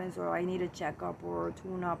something happens or I need a checkup or a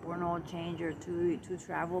tune-up or an oil change or to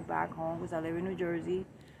travel back home because I live in New Jersey,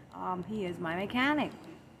 he is my mechanic.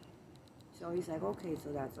 So he's like, okay,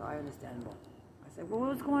 so that's all understandable. I said, well,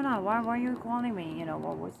 what's going on? Why are you calling me? You know,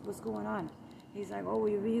 well, what's going on? He's like, oh,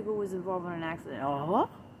 your vehicle was involved in an accident. Oh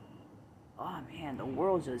man, the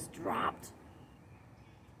world just dropped.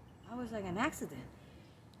 I was like, an accident?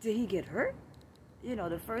 Did he get hurt? You know,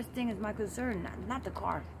 the first thing is my concern, not the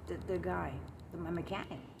car, the guy, my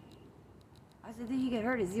mechanic. I said, did he get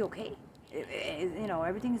hurt? Is he okay? You know,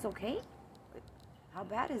 everything is okay? How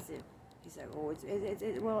bad is it? He said, oh,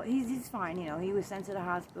 well, he's fine. You know, he was sent to the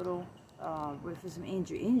hospital for some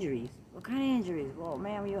injuries. What kind of injuries? Well,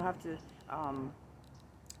 ma'am, you'll have to,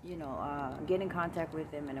 you know, get in contact with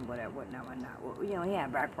him and whatnot. Well, you know, he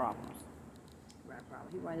had back problems.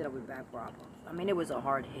 He ended up with back problems. I mean, it was a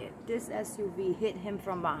hard hit. This SUV hit him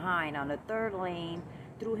from behind on the third lane,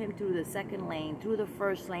 threw him through the second lane, through the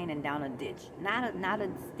first lane, and down a ditch. Not a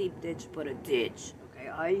steep ditch, but a ditch. Okay,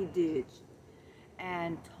 a ditch.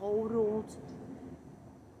 And totaled.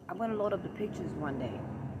 I'm gonna load up the pictures one day.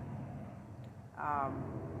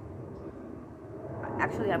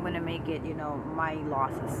 Actually, I'm gonna make it, you know, my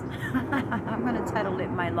losses. I'm gonna title it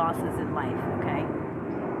 "My Losses in Life." Okay.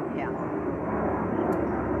 Yeah.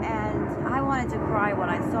 And I wanted to cry when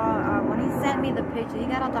I saw, when he sent me the picture. He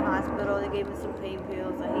got out the hospital, they gave him some pain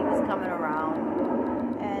pills, and he was coming around.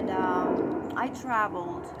 And I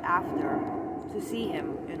traveled after to see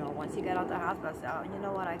him, you know, once he got out the hospital. I said, oh, you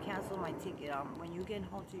know what, I canceled my ticket. When you get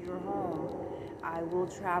home to your home, I will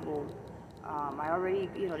travel. I already,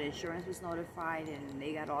 you know, the insurance was notified, and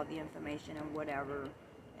they got all the information and whatever.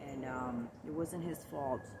 And it wasn't his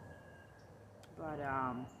fault. But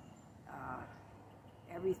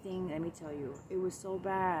everything, let me tell you, it was so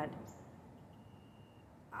bad.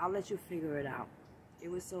 I'll let you figure it out. It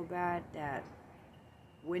was so bad that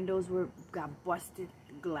windows got busted,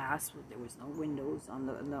 glass. There was no windows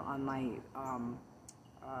on my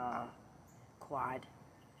quad.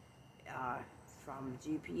 From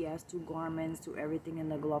GPS to garments to everything in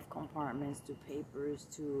the glove compartments to papers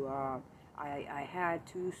to I had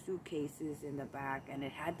 2 suitcases in the back, and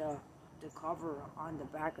it had the cover on the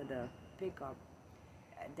back of the pickup.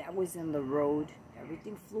 That was in the road.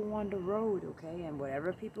 Everything flew on the road, okay? And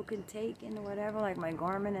whatever people can take and whatever, like my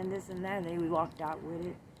garment and this and that, they walked out with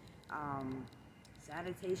it.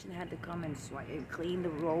 Sanitation had to come and clean the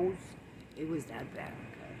roads. It was that bad,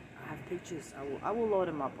 okay? I have pictures. I will load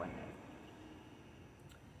them up one day.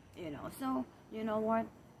 You know, so, you know what?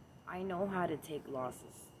 I know how to take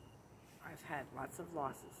losses. I've had lots of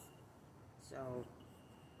losses. So,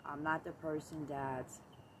 I'm not the person that,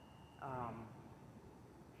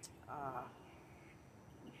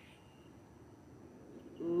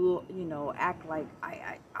 you know, act like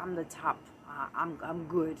I'm the top. I'm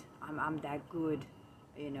good. I'm that good.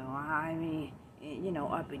 You know, I mean, you know,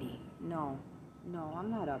 uppity. No,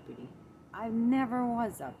 I'm not uppity. I never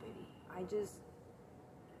was uppity. I just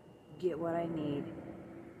get what I need.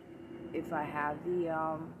 If I have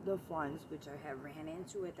the funds, which I have ran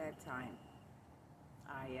into at that time,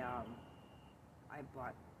 I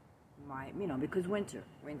bought my, you know, because winter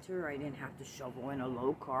I didn't have to shovel in a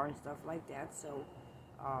low car and stuff like that, so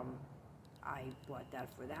I bought that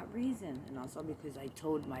for that reason, and also because I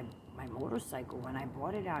towed my motorcycle when I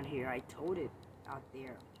bought it out here. I towed it out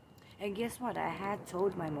there, and guess what? I had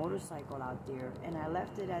towed my motorcycle out there, and I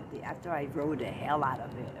left it after I rode the hell out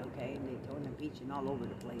of it, okay, and they towed the beach and all over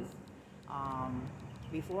the place.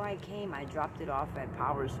 Before I came, I dropped it off at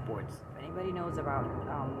Power Sports. If anybody knows about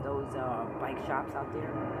those bike shops out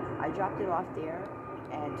there, I dropped it off there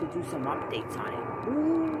and to do some updates on it.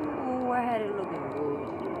 Ooh, I had it looking good.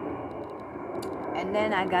 And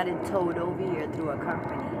then I got it towed over here through a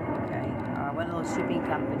company, okay, one of those shipping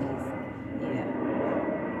companies. Yeah,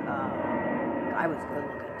 I was good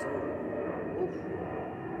looking too. Oof.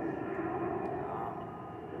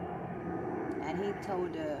 And he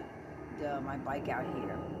towed my bike out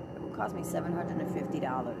here. It would cost me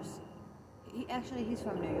 $750. He's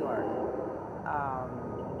from New York.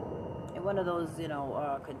 In one of those, you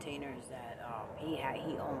know, containers that he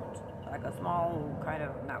owned, like a small kind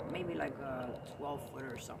of, not maybe like a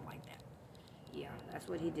 12-footer or something like that. Yeah, that's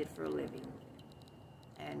what he did for a living.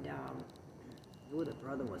 And ooh, the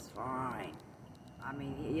brother was fine. I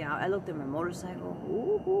mean, yeah, I looked at my motorcycle,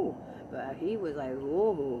 ooh, but he was like,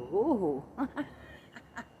 ooh.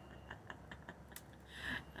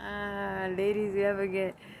 Ladies, you ever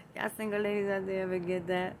get, y'all single ladies out there ever get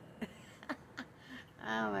that?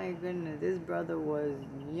 Oh my goodness, this brother was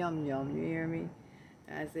yum, you hear me?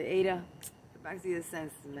 I said, Ada, get back to your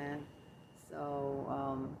senses, man.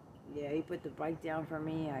 So, yeah, he put the bike down for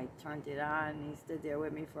me. I turned it on. He stood there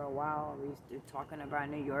with me for a while. We stood talking about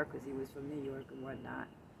New York because he was from New York and whatnot.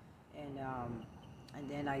 And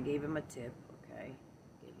then I gave him a tip, okay?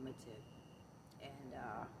 Gave him a tip. And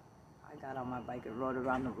I got on my bike and rode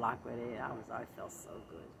around the block with it. I felt so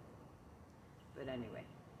good. But anyway,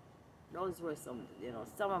 those were some, you know,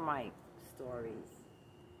 some of my stories.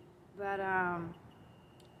 But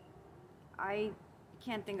I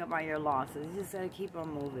can't think about your losses. You just gotta keep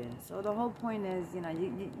on moving. So the whole point is, you know,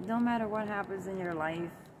 you no matter what happens in your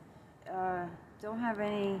life, don't have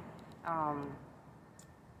any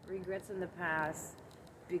regrets in the past,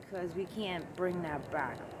 because we can't bring that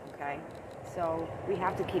back. Okay, so we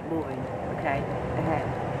have to keep moving. Okay, ahead.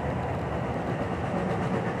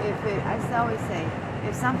 I always say,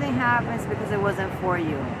 if something happens because it wasn't for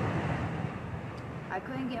you. I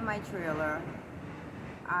couldn't get my trailer.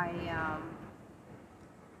 I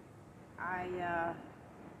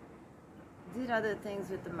did other things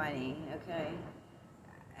with the money, okay?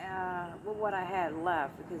 With what I had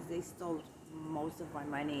left, because they stole most of my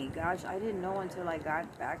money. Gosh, I didn't know until I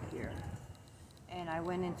got back here. And I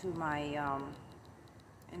went into my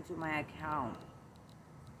account.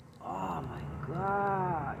 Oh my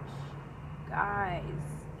gosh. Guys.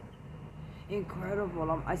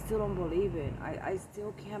 Incredible. I still don't believe it. I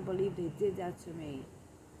still can't believe they did that to me.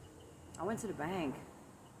 I went to the bank,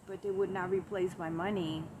 but they would not replace my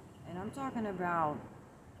money. And I'm talking about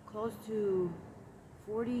close to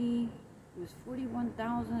 40, it was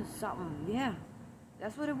 41,000 something. Yeah,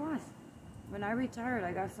 that's what it was. When I retired,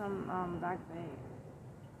 I got some back pay.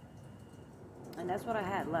 And that's what I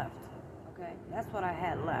had left. Okay? That's what I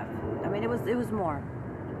had left. I mean, it was more.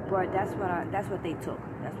 But that's what they took.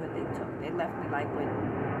 That's what they took. They left me like with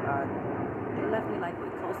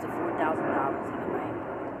close to $4,000 in the bank.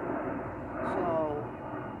 So,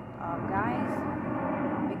 guys,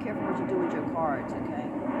 be careful what you do with your cards, okay?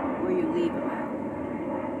 Where you leave them at.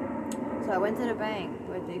 So I went to the bank,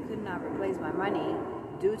 but they could not replace my money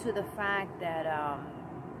due to the fact that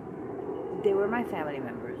they were my family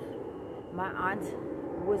members. My aunt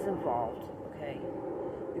was involved, okay,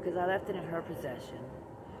 because I left it in her possession.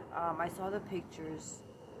 I saw the pictures,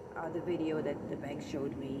 the video that the bank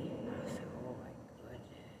showed me. I was like, oh my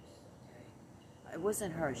goodness, okay. It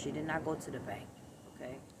wasn't her. She did not go to the bank,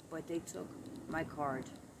 okay, but they took my card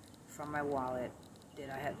from my wallet that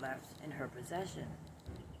I had left in her possession.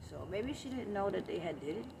 So maybe she didn't know that they had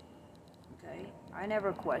did it, okay. I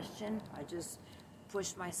never questioned. I just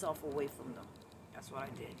pushed myself away from them. That's what I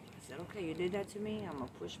did. I said, okay, you did that to me, I'm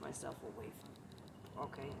gonna push myself away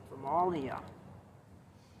from all of y'all.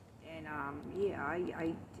 And yeah,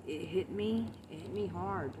 it hit me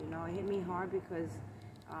hard, you know. It hit me hard because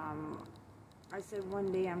I said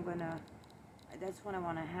one day that's what I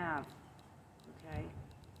want to have, okay,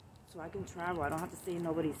 so I can travel. I don't have to stay in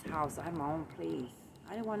nobody's house. I have my own place.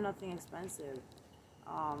 I didn't want nothing expensive.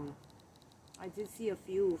 I did see a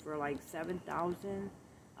few for like $7,000,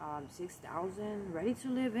 $6,000, ready to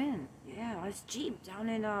live in. Yeah, it's cheap down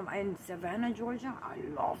in Savannah, Georgia. I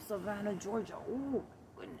love Savannah, Georgia. Oh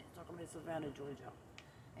goodness, talking about Savannah, Georgia,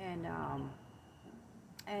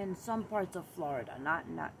 and some parts of Florida.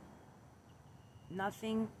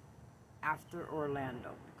 Nothing after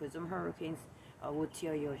Orlando, because them hurricanes will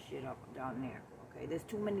tear your shit up down there. Okay, there's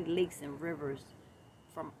too many lakes and rivers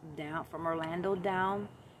from Orlando down.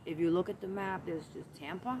 If you look at the map, there's just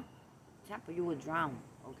Tampa, you will drown,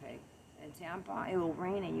 okay? In Tampa, it will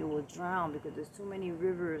rain and you will drown because there's too many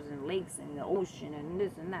rivers and lakes and the ocean and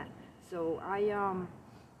this and that. So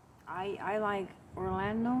I like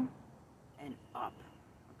Orlando and up,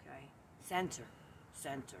 okay? Center.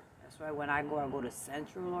 That's why when I go to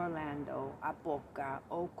Central Orlando, Apoca,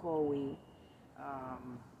 Ocoee,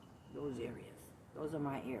 those areas. Those are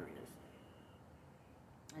my areas.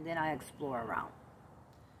 And then I explore around.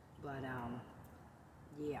 But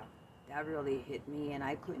yeah, that really hit me, and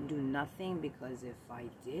I couldn't do nothing because if I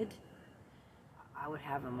did, I would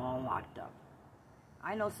have them all locked up.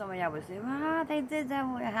 I know some of y'all would say, well, they did that,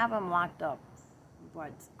 we have them locked up.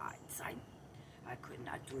 But I could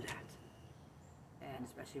not do that. And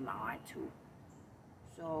especially my aunt too.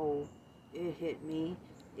 So it hit me.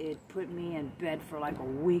 It put me in bed for like a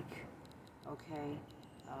week, okay?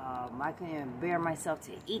 I couldn't even bear myself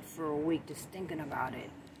to eat for a week just thinking about it.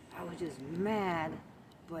 I was just mad,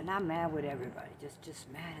 but not mad with everybody. Just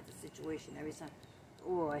mad at the situation every time.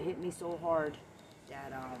 Oh, it hit me so hard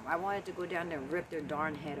that I wanted to go down there and rip their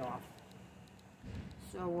darn head off.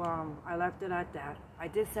 So I left it at that. I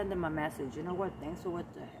did send them a message. You know what? Thanks for what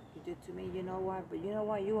the heck you did to me. You know what? But you know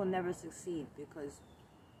what? You will never succeed because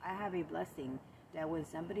I have a blessing that when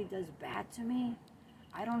somebody does bad to me,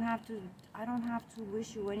 I don't have to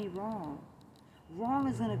wish you any wrong. Wrong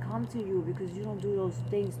is gonna come to you because you don't do those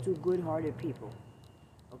things to good-hearted people.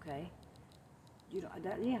 Okay? You know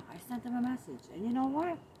that? Yeah, I sent them a message, and you know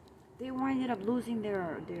what? They ended up losing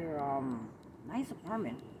their nice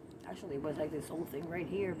apartment. Actually, it was like this whole thing right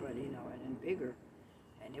here, but you know, and bigger,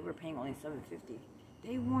 and they were paying only $750.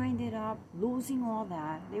 They winded up losing all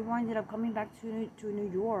that. They winded up coming back to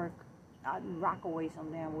New York, out in Rockaway,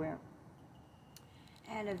 some damn where.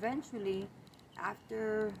 And eventually,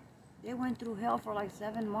 after they went through hell for like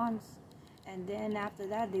 7 months, and then after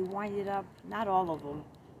that, they winded up, not all of them,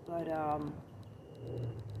 but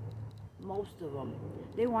most of them,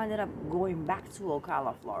 they winded up going back to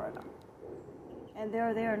Ocala, Florida. And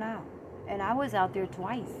they're there now. And I was out there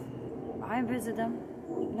twice. I visit them.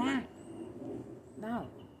 Nah. No.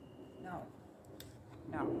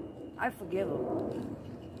 I forgive them.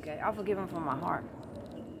 Okay, I forgive them from my heart.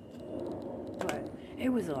 But it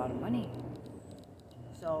was a lot of money.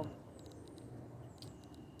 So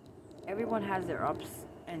everyone has their ups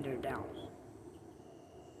and their downs.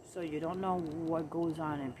 So you don't know what goes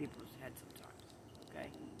on in people's heads sometimes. Okay?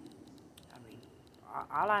 I mean,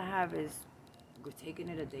 all I have is taking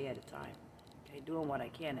it a day at a time. Okay, doing what I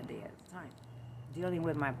can a day at a time. Dealing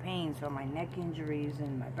with my pains from my neck injuries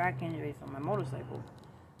and my back injuries from my motorcycle.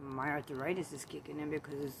 My arthritis is kicking in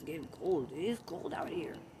because it's getting cold. It is cold out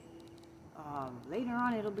here. Later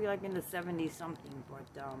on, it'll be like in the 70s something, but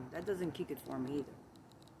that doesn't kick it for me either.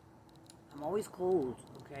 I'm always cold,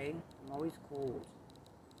 okay? I'm always cold.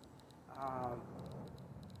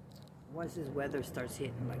 Once this weather starts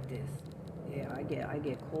hitting like this, yeah, I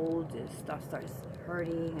get cold, and stuff starts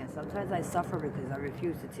hurting, and sometimes I suffer because I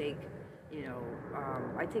refuse to take You know,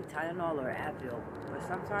 I take Tylenol or Advil, but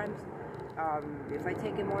sometimes if I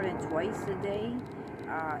take it more than twice a day,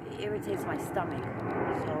 it irritates my stomach.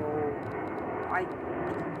 So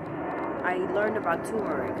I learned about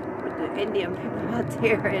turmeric with the Indian people out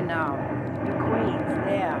there in Queens.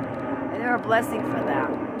 Yeah, and they're a blessing for that.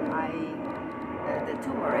 The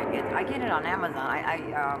turmeric, I get it on Amazon.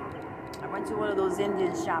 I went to one of those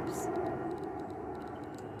Indian shops.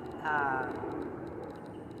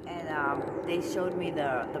 And they showed me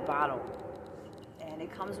the bottle, and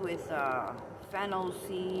it comes with fennel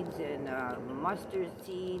seeds and mustard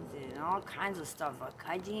seeds and all kinds of stuff,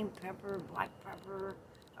 cayenne pepper, black pepper,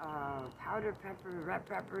 powdered pepper, red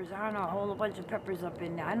peppers, I don't know, a whole bunch of peppers up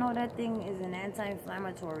in there. I know that thing is an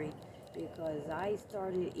anti-inflammatory because I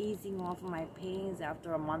started easing off of my pains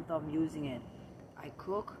after a month of using it. I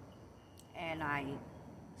cook and I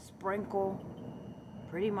sprinkle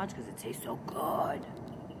pretty much, because it tastes so good,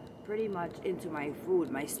 pretty much into my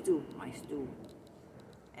food, my stew.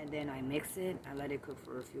 And then I mix it, I let it cook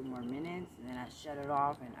for a few more minutes, and then I shut it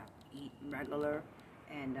off and I eat regular.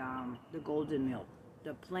 And the golden milk,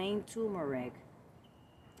 the plain turmeric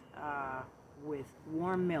with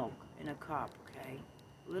warm milk in a cup, okay?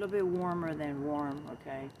 A little bit warmer than warm,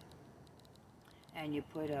 okay? And you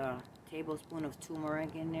put a tablespoon of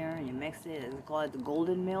turmeric in there and you mix it, and call it the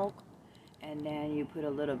golden milk. And then you put a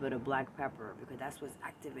little bit of black pepper because that's what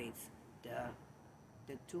activates the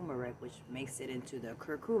turmeric, which makes it into the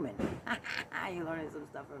curcumin. You're learning some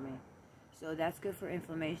stuff from me. So that's good for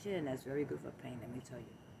inflammation, and that's very good for pain, let me tell you.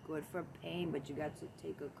 Good for pain, but you got to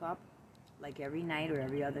take a cup like every night or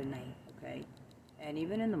every other night, okay? And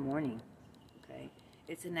even in the morning, okay?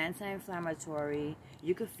 It's an anti-inflammatory.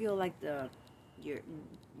 You could feel like you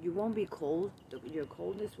won't be cold. Your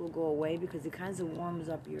coldness will go away because it kind of warms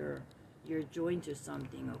up your joints or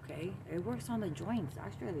something, okay? It works on the joints,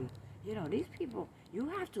 actually. You know, these people, you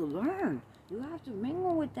have to learn. You have to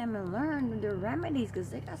mingle with them and learn their remedies because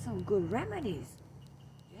they got some good remedies.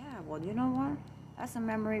 Yeah, well, you know what? That's a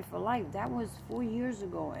memory for life. That was 4 years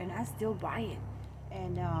ago, and I still buy it.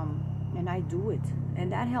 And I do it.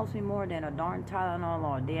 And that helps me more than a darn Tylenol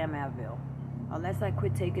or a damn Advil. Unless I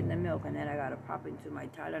quit taking the milk, and then I got to pop into my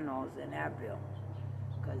Tylenols and Advil.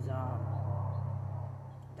 Because,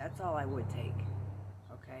 that's all I would take,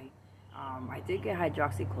 okay? I did get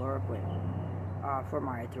hydroxychloroquine for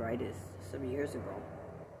my arthritis some years ago.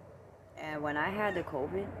 And when I had the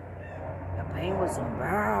COVID, the pain was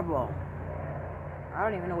unbearable. I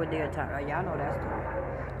don't even know what they are talking about. Y'all know that story.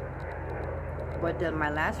 But my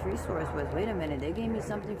last resource was, wait a minute, they gave me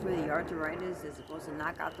something for the arthritis that's supposed to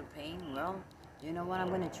knock out the pain. Well, you know what, I'm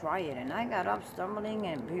going to try it. And I got up stumbling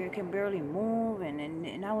and can barely move.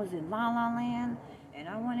 And I was in La La Land. And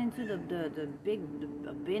I went into the big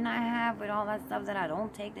bin I have with all that stuff that I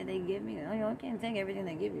don't take that they give me. You know, I can't take everything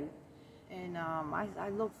they give you. And I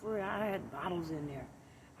looked for it. I had bottles in there.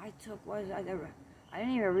 I took one. I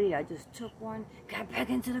didn't even read. I just took one, got back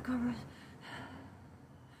into the covers.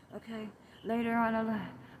 Okay. Later on,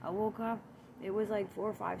 I woke up. It was like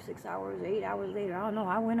 4, 5, 6 hours, 8 hours later. I don't know.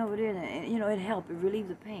 I went over there, and you know, it helped. It relieved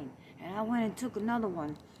the pain. And I went and took another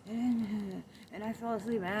one. And I fell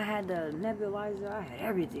asleep, and I had the nebulizer. I had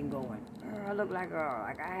everything going. I looked like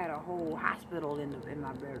I had a whole hospital in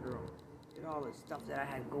my bedroom. With all the stuff that I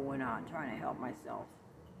had going on, trying to help myself.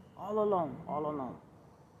 All alone.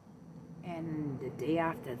 And the day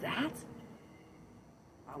after that,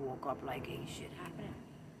 I woke up like ain't shit happening.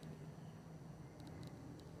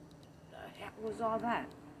 The heck was all that?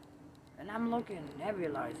 And I'm looking,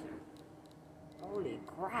 nebulizer. Holy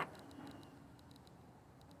crap.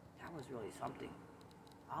 That was really something.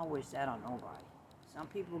 I don't wish that on nobody. Some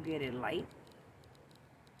people get it light.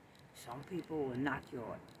 Some people will knock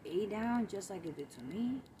your A down just like it did to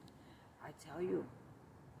me. I tell you,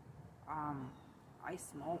 I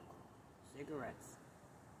smoke cigarettes.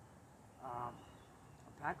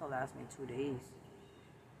 A pack will last me 2 days.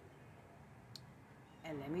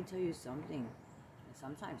 And let me tell you something, and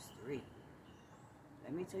sometimes 3.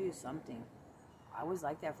 Let me tell you something. I was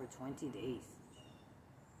like that for 20 days.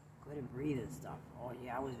 Couldn't breathe and stuff. Oh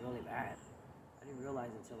yeah, I was really bad. I didn't realize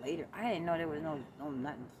it until later. I didn't know there was no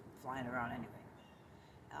nothing flying around anyway.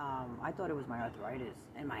 I thought it was my arthritis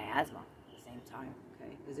and my asthma at the same time,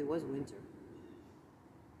 okay? Because it was winter.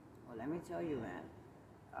 Well, let me tell you,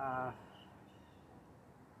 man.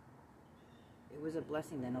 It was a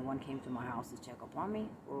blessing that no one came to my house to check up on me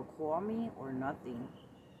or call me or nothing.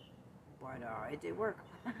 But it did work.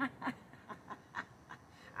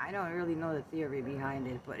 I don't really know the theory behind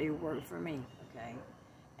it, but it worked for me, okay?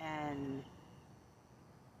 And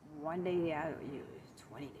one day,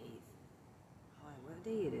 20 days. Oh, what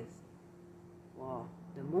day it is? Well,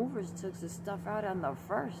 the movers took the stuff out on the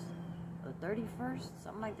 1st, the 31st,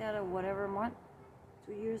 something like that, or whatever month,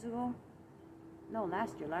 2 years ago. No,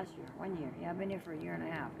 last year, 1 year. Yeah, I've been here for a year and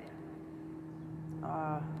a half,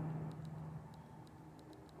 yeah.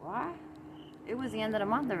 Why? It was the end of the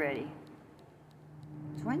month already.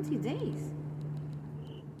 20 days.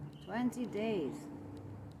 20 days.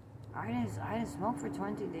 I didn't smoke for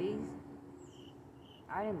 20 days.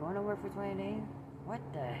 I didn't go nowhere for 20 days. What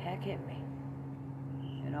the heck hit me?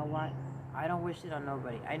 You know what? I don't wish it on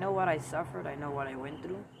nobody. I know what I suffered. I know what I went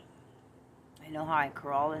through. I know how I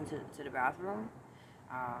crawled into the bathroom.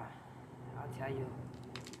 I'll tell you,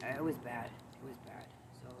 it was bad. It was bad.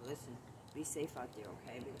 So listen, be safe out there,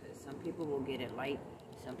 okay? Because some people will get it light.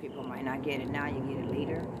 Some people might not get it now. You get it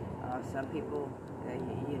later. Some people,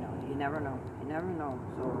 you know, you never know. You never know.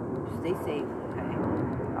 So stay safe, okay?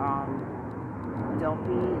 Don't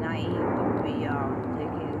be naive. Don't be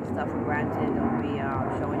taking stuff for granted. Don't be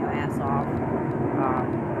showing your ass off.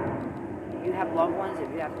 If you have loved ones,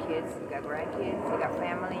 if you have kids, you got grandkids, you got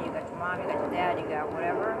family, you got your mom, you got your dad, you got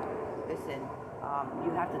whatever, listen,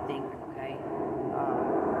 you have to think, okay?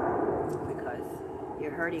 Because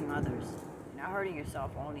you're hurting others. You're not hurting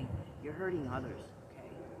yourself only. You're hurting others,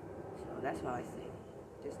 okay? So that's what I say.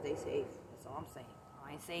 Just stay safe. That's all I'm saying.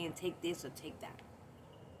 I ain't saying take this or take that.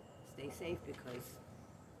 Stay safe because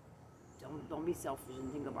don't be selfish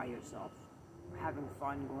and think about yourself. Having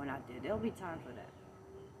fun, going out there. There'll be time for that.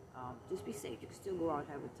 Just be safe. You can still go out and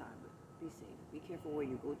have a time, but be safe. Be careful where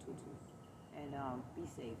you go to too. And be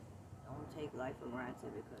safe. Don't take life for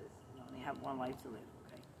granted because you only have one life to live,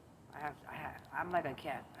 okay? I'm like a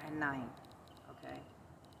cat. I had 9, okay?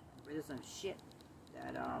 But there's some shit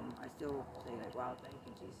that I still say like, wow, thank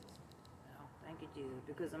you, Jesus. You know, thank you, Jesus,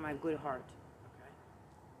 because of my good heart,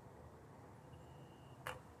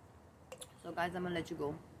 okay? So guys, I'm gonna let you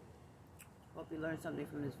go. Hope you learned something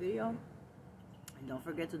from this video. And don't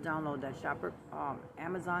forget to download that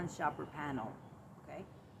Amazon shopper panel, okay?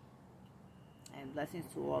 And blessings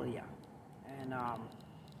to all of y'all. And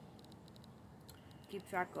keep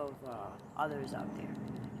track of others out there,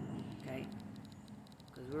 okay?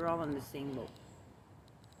 Because we're all in the same boat.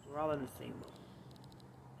 We're all in the same boat,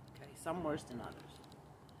 okay? Some worse than others.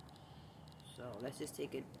 So let's just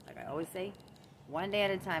take it, like I always say, one day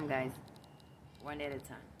at a time, guys. One day at a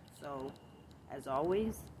time. So, as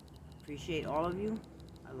always, appreciate all of you.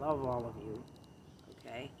 I love all of you,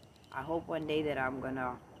 okay? I hope one day that I'm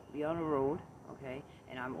gonna be on the road, okay?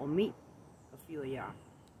 And I will meet a few of y'all.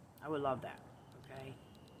 I would love that, okay?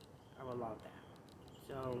 I would love that.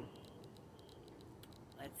 So,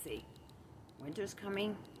 let's see. Winter's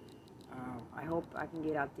coming. I hope I can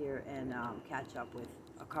get out there and catch up with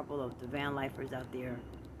a couple of the van lifers out there,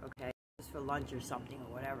 okay? Just for lunch or something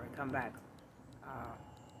or whatever. Come back.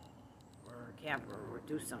 Or camp or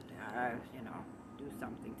do something, you know, do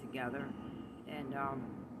something together, and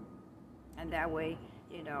that way,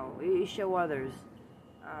 you know, you show others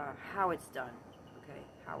how it's done, okay,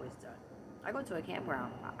 how it's done. I go to a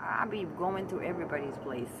campground, I be going through everybody's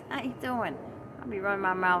place. How you doing? I be running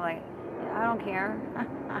my mouth like, I don't care.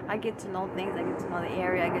 I get to know things, I get to know the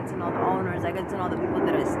area, I get to know the owners, I get to know the people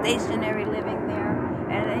that are stationary living there,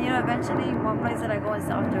 and you know, eventually, one place that I go in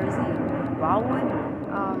South Jersey, Wildwood,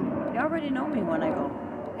 they already know me when I go.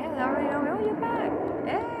 Yeah, they already know me. Oh, you're back.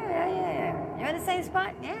 Yeah. You're in the same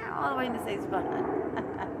spot? Yeah, all the way in the same spot.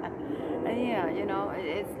 And yeah, you know,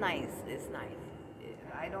 it's nice. It's nice.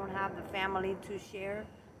 I don't have the family to share,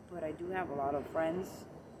 but I do have a lot of friends,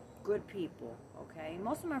 good people, okay?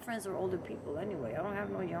 Most of my friends are older people anyway. I don't have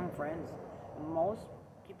no young friends. Most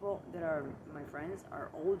people that are my friends are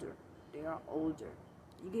older. They are older.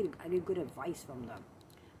 I get good advice from them.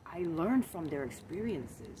 I learned from their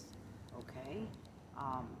experiences, okay?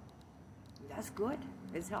 That's good.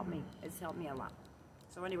 It's helped me. It's helped me a lot.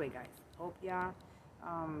 So anyway, guys, hope y'all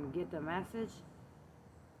get the message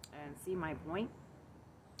and see my point.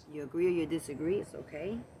 You agree or you disagree, it's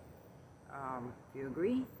okay. If you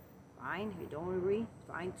agree, fine. If you don't agree,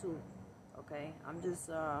 fine too, okay? I'm just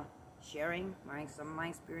sharing some of my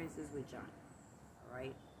experiences with y'all, all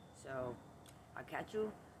right? So I'll catch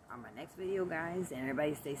you on my next video, guys, and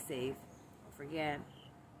everybody stay safe. Don't forget,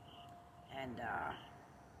 and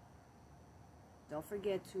don't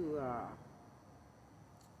forget to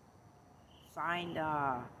find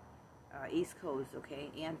East Coast,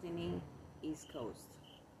 okay? Anthony, East Coast,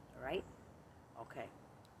 all right? Okay,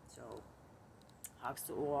 so hugs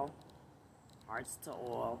to all, hearts to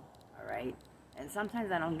all right? And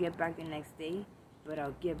sometimes I don't get back the next day, but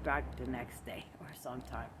I'll get back the next day or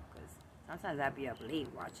sometime. Sometimes I'd be up late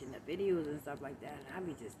watching the videos and stuff like that, and I'd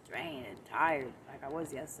be just drained and tired, like I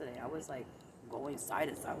was yesterday. I was like go inside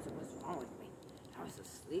the house. What's wrong with me? I was so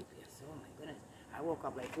sleepy. So, oh my goodness. I woke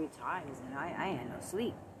up like 3 times and I had no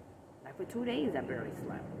sleep. Like for 2 days I barely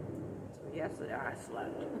slept. So yesterday I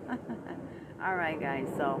slept. Alright guys,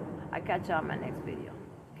 so I catch you on my next video.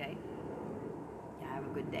 Okay? You have a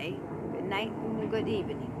good day, good night, and a good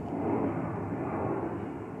evening.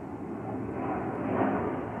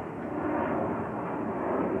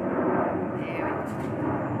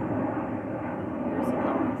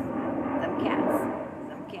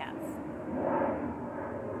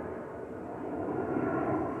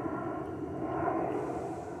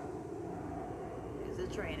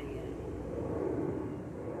 Train again.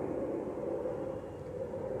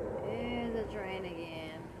 Here's a train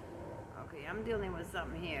again. Okay, I'm dealing with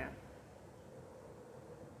something here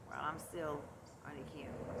while I'm still on the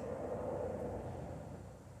camera.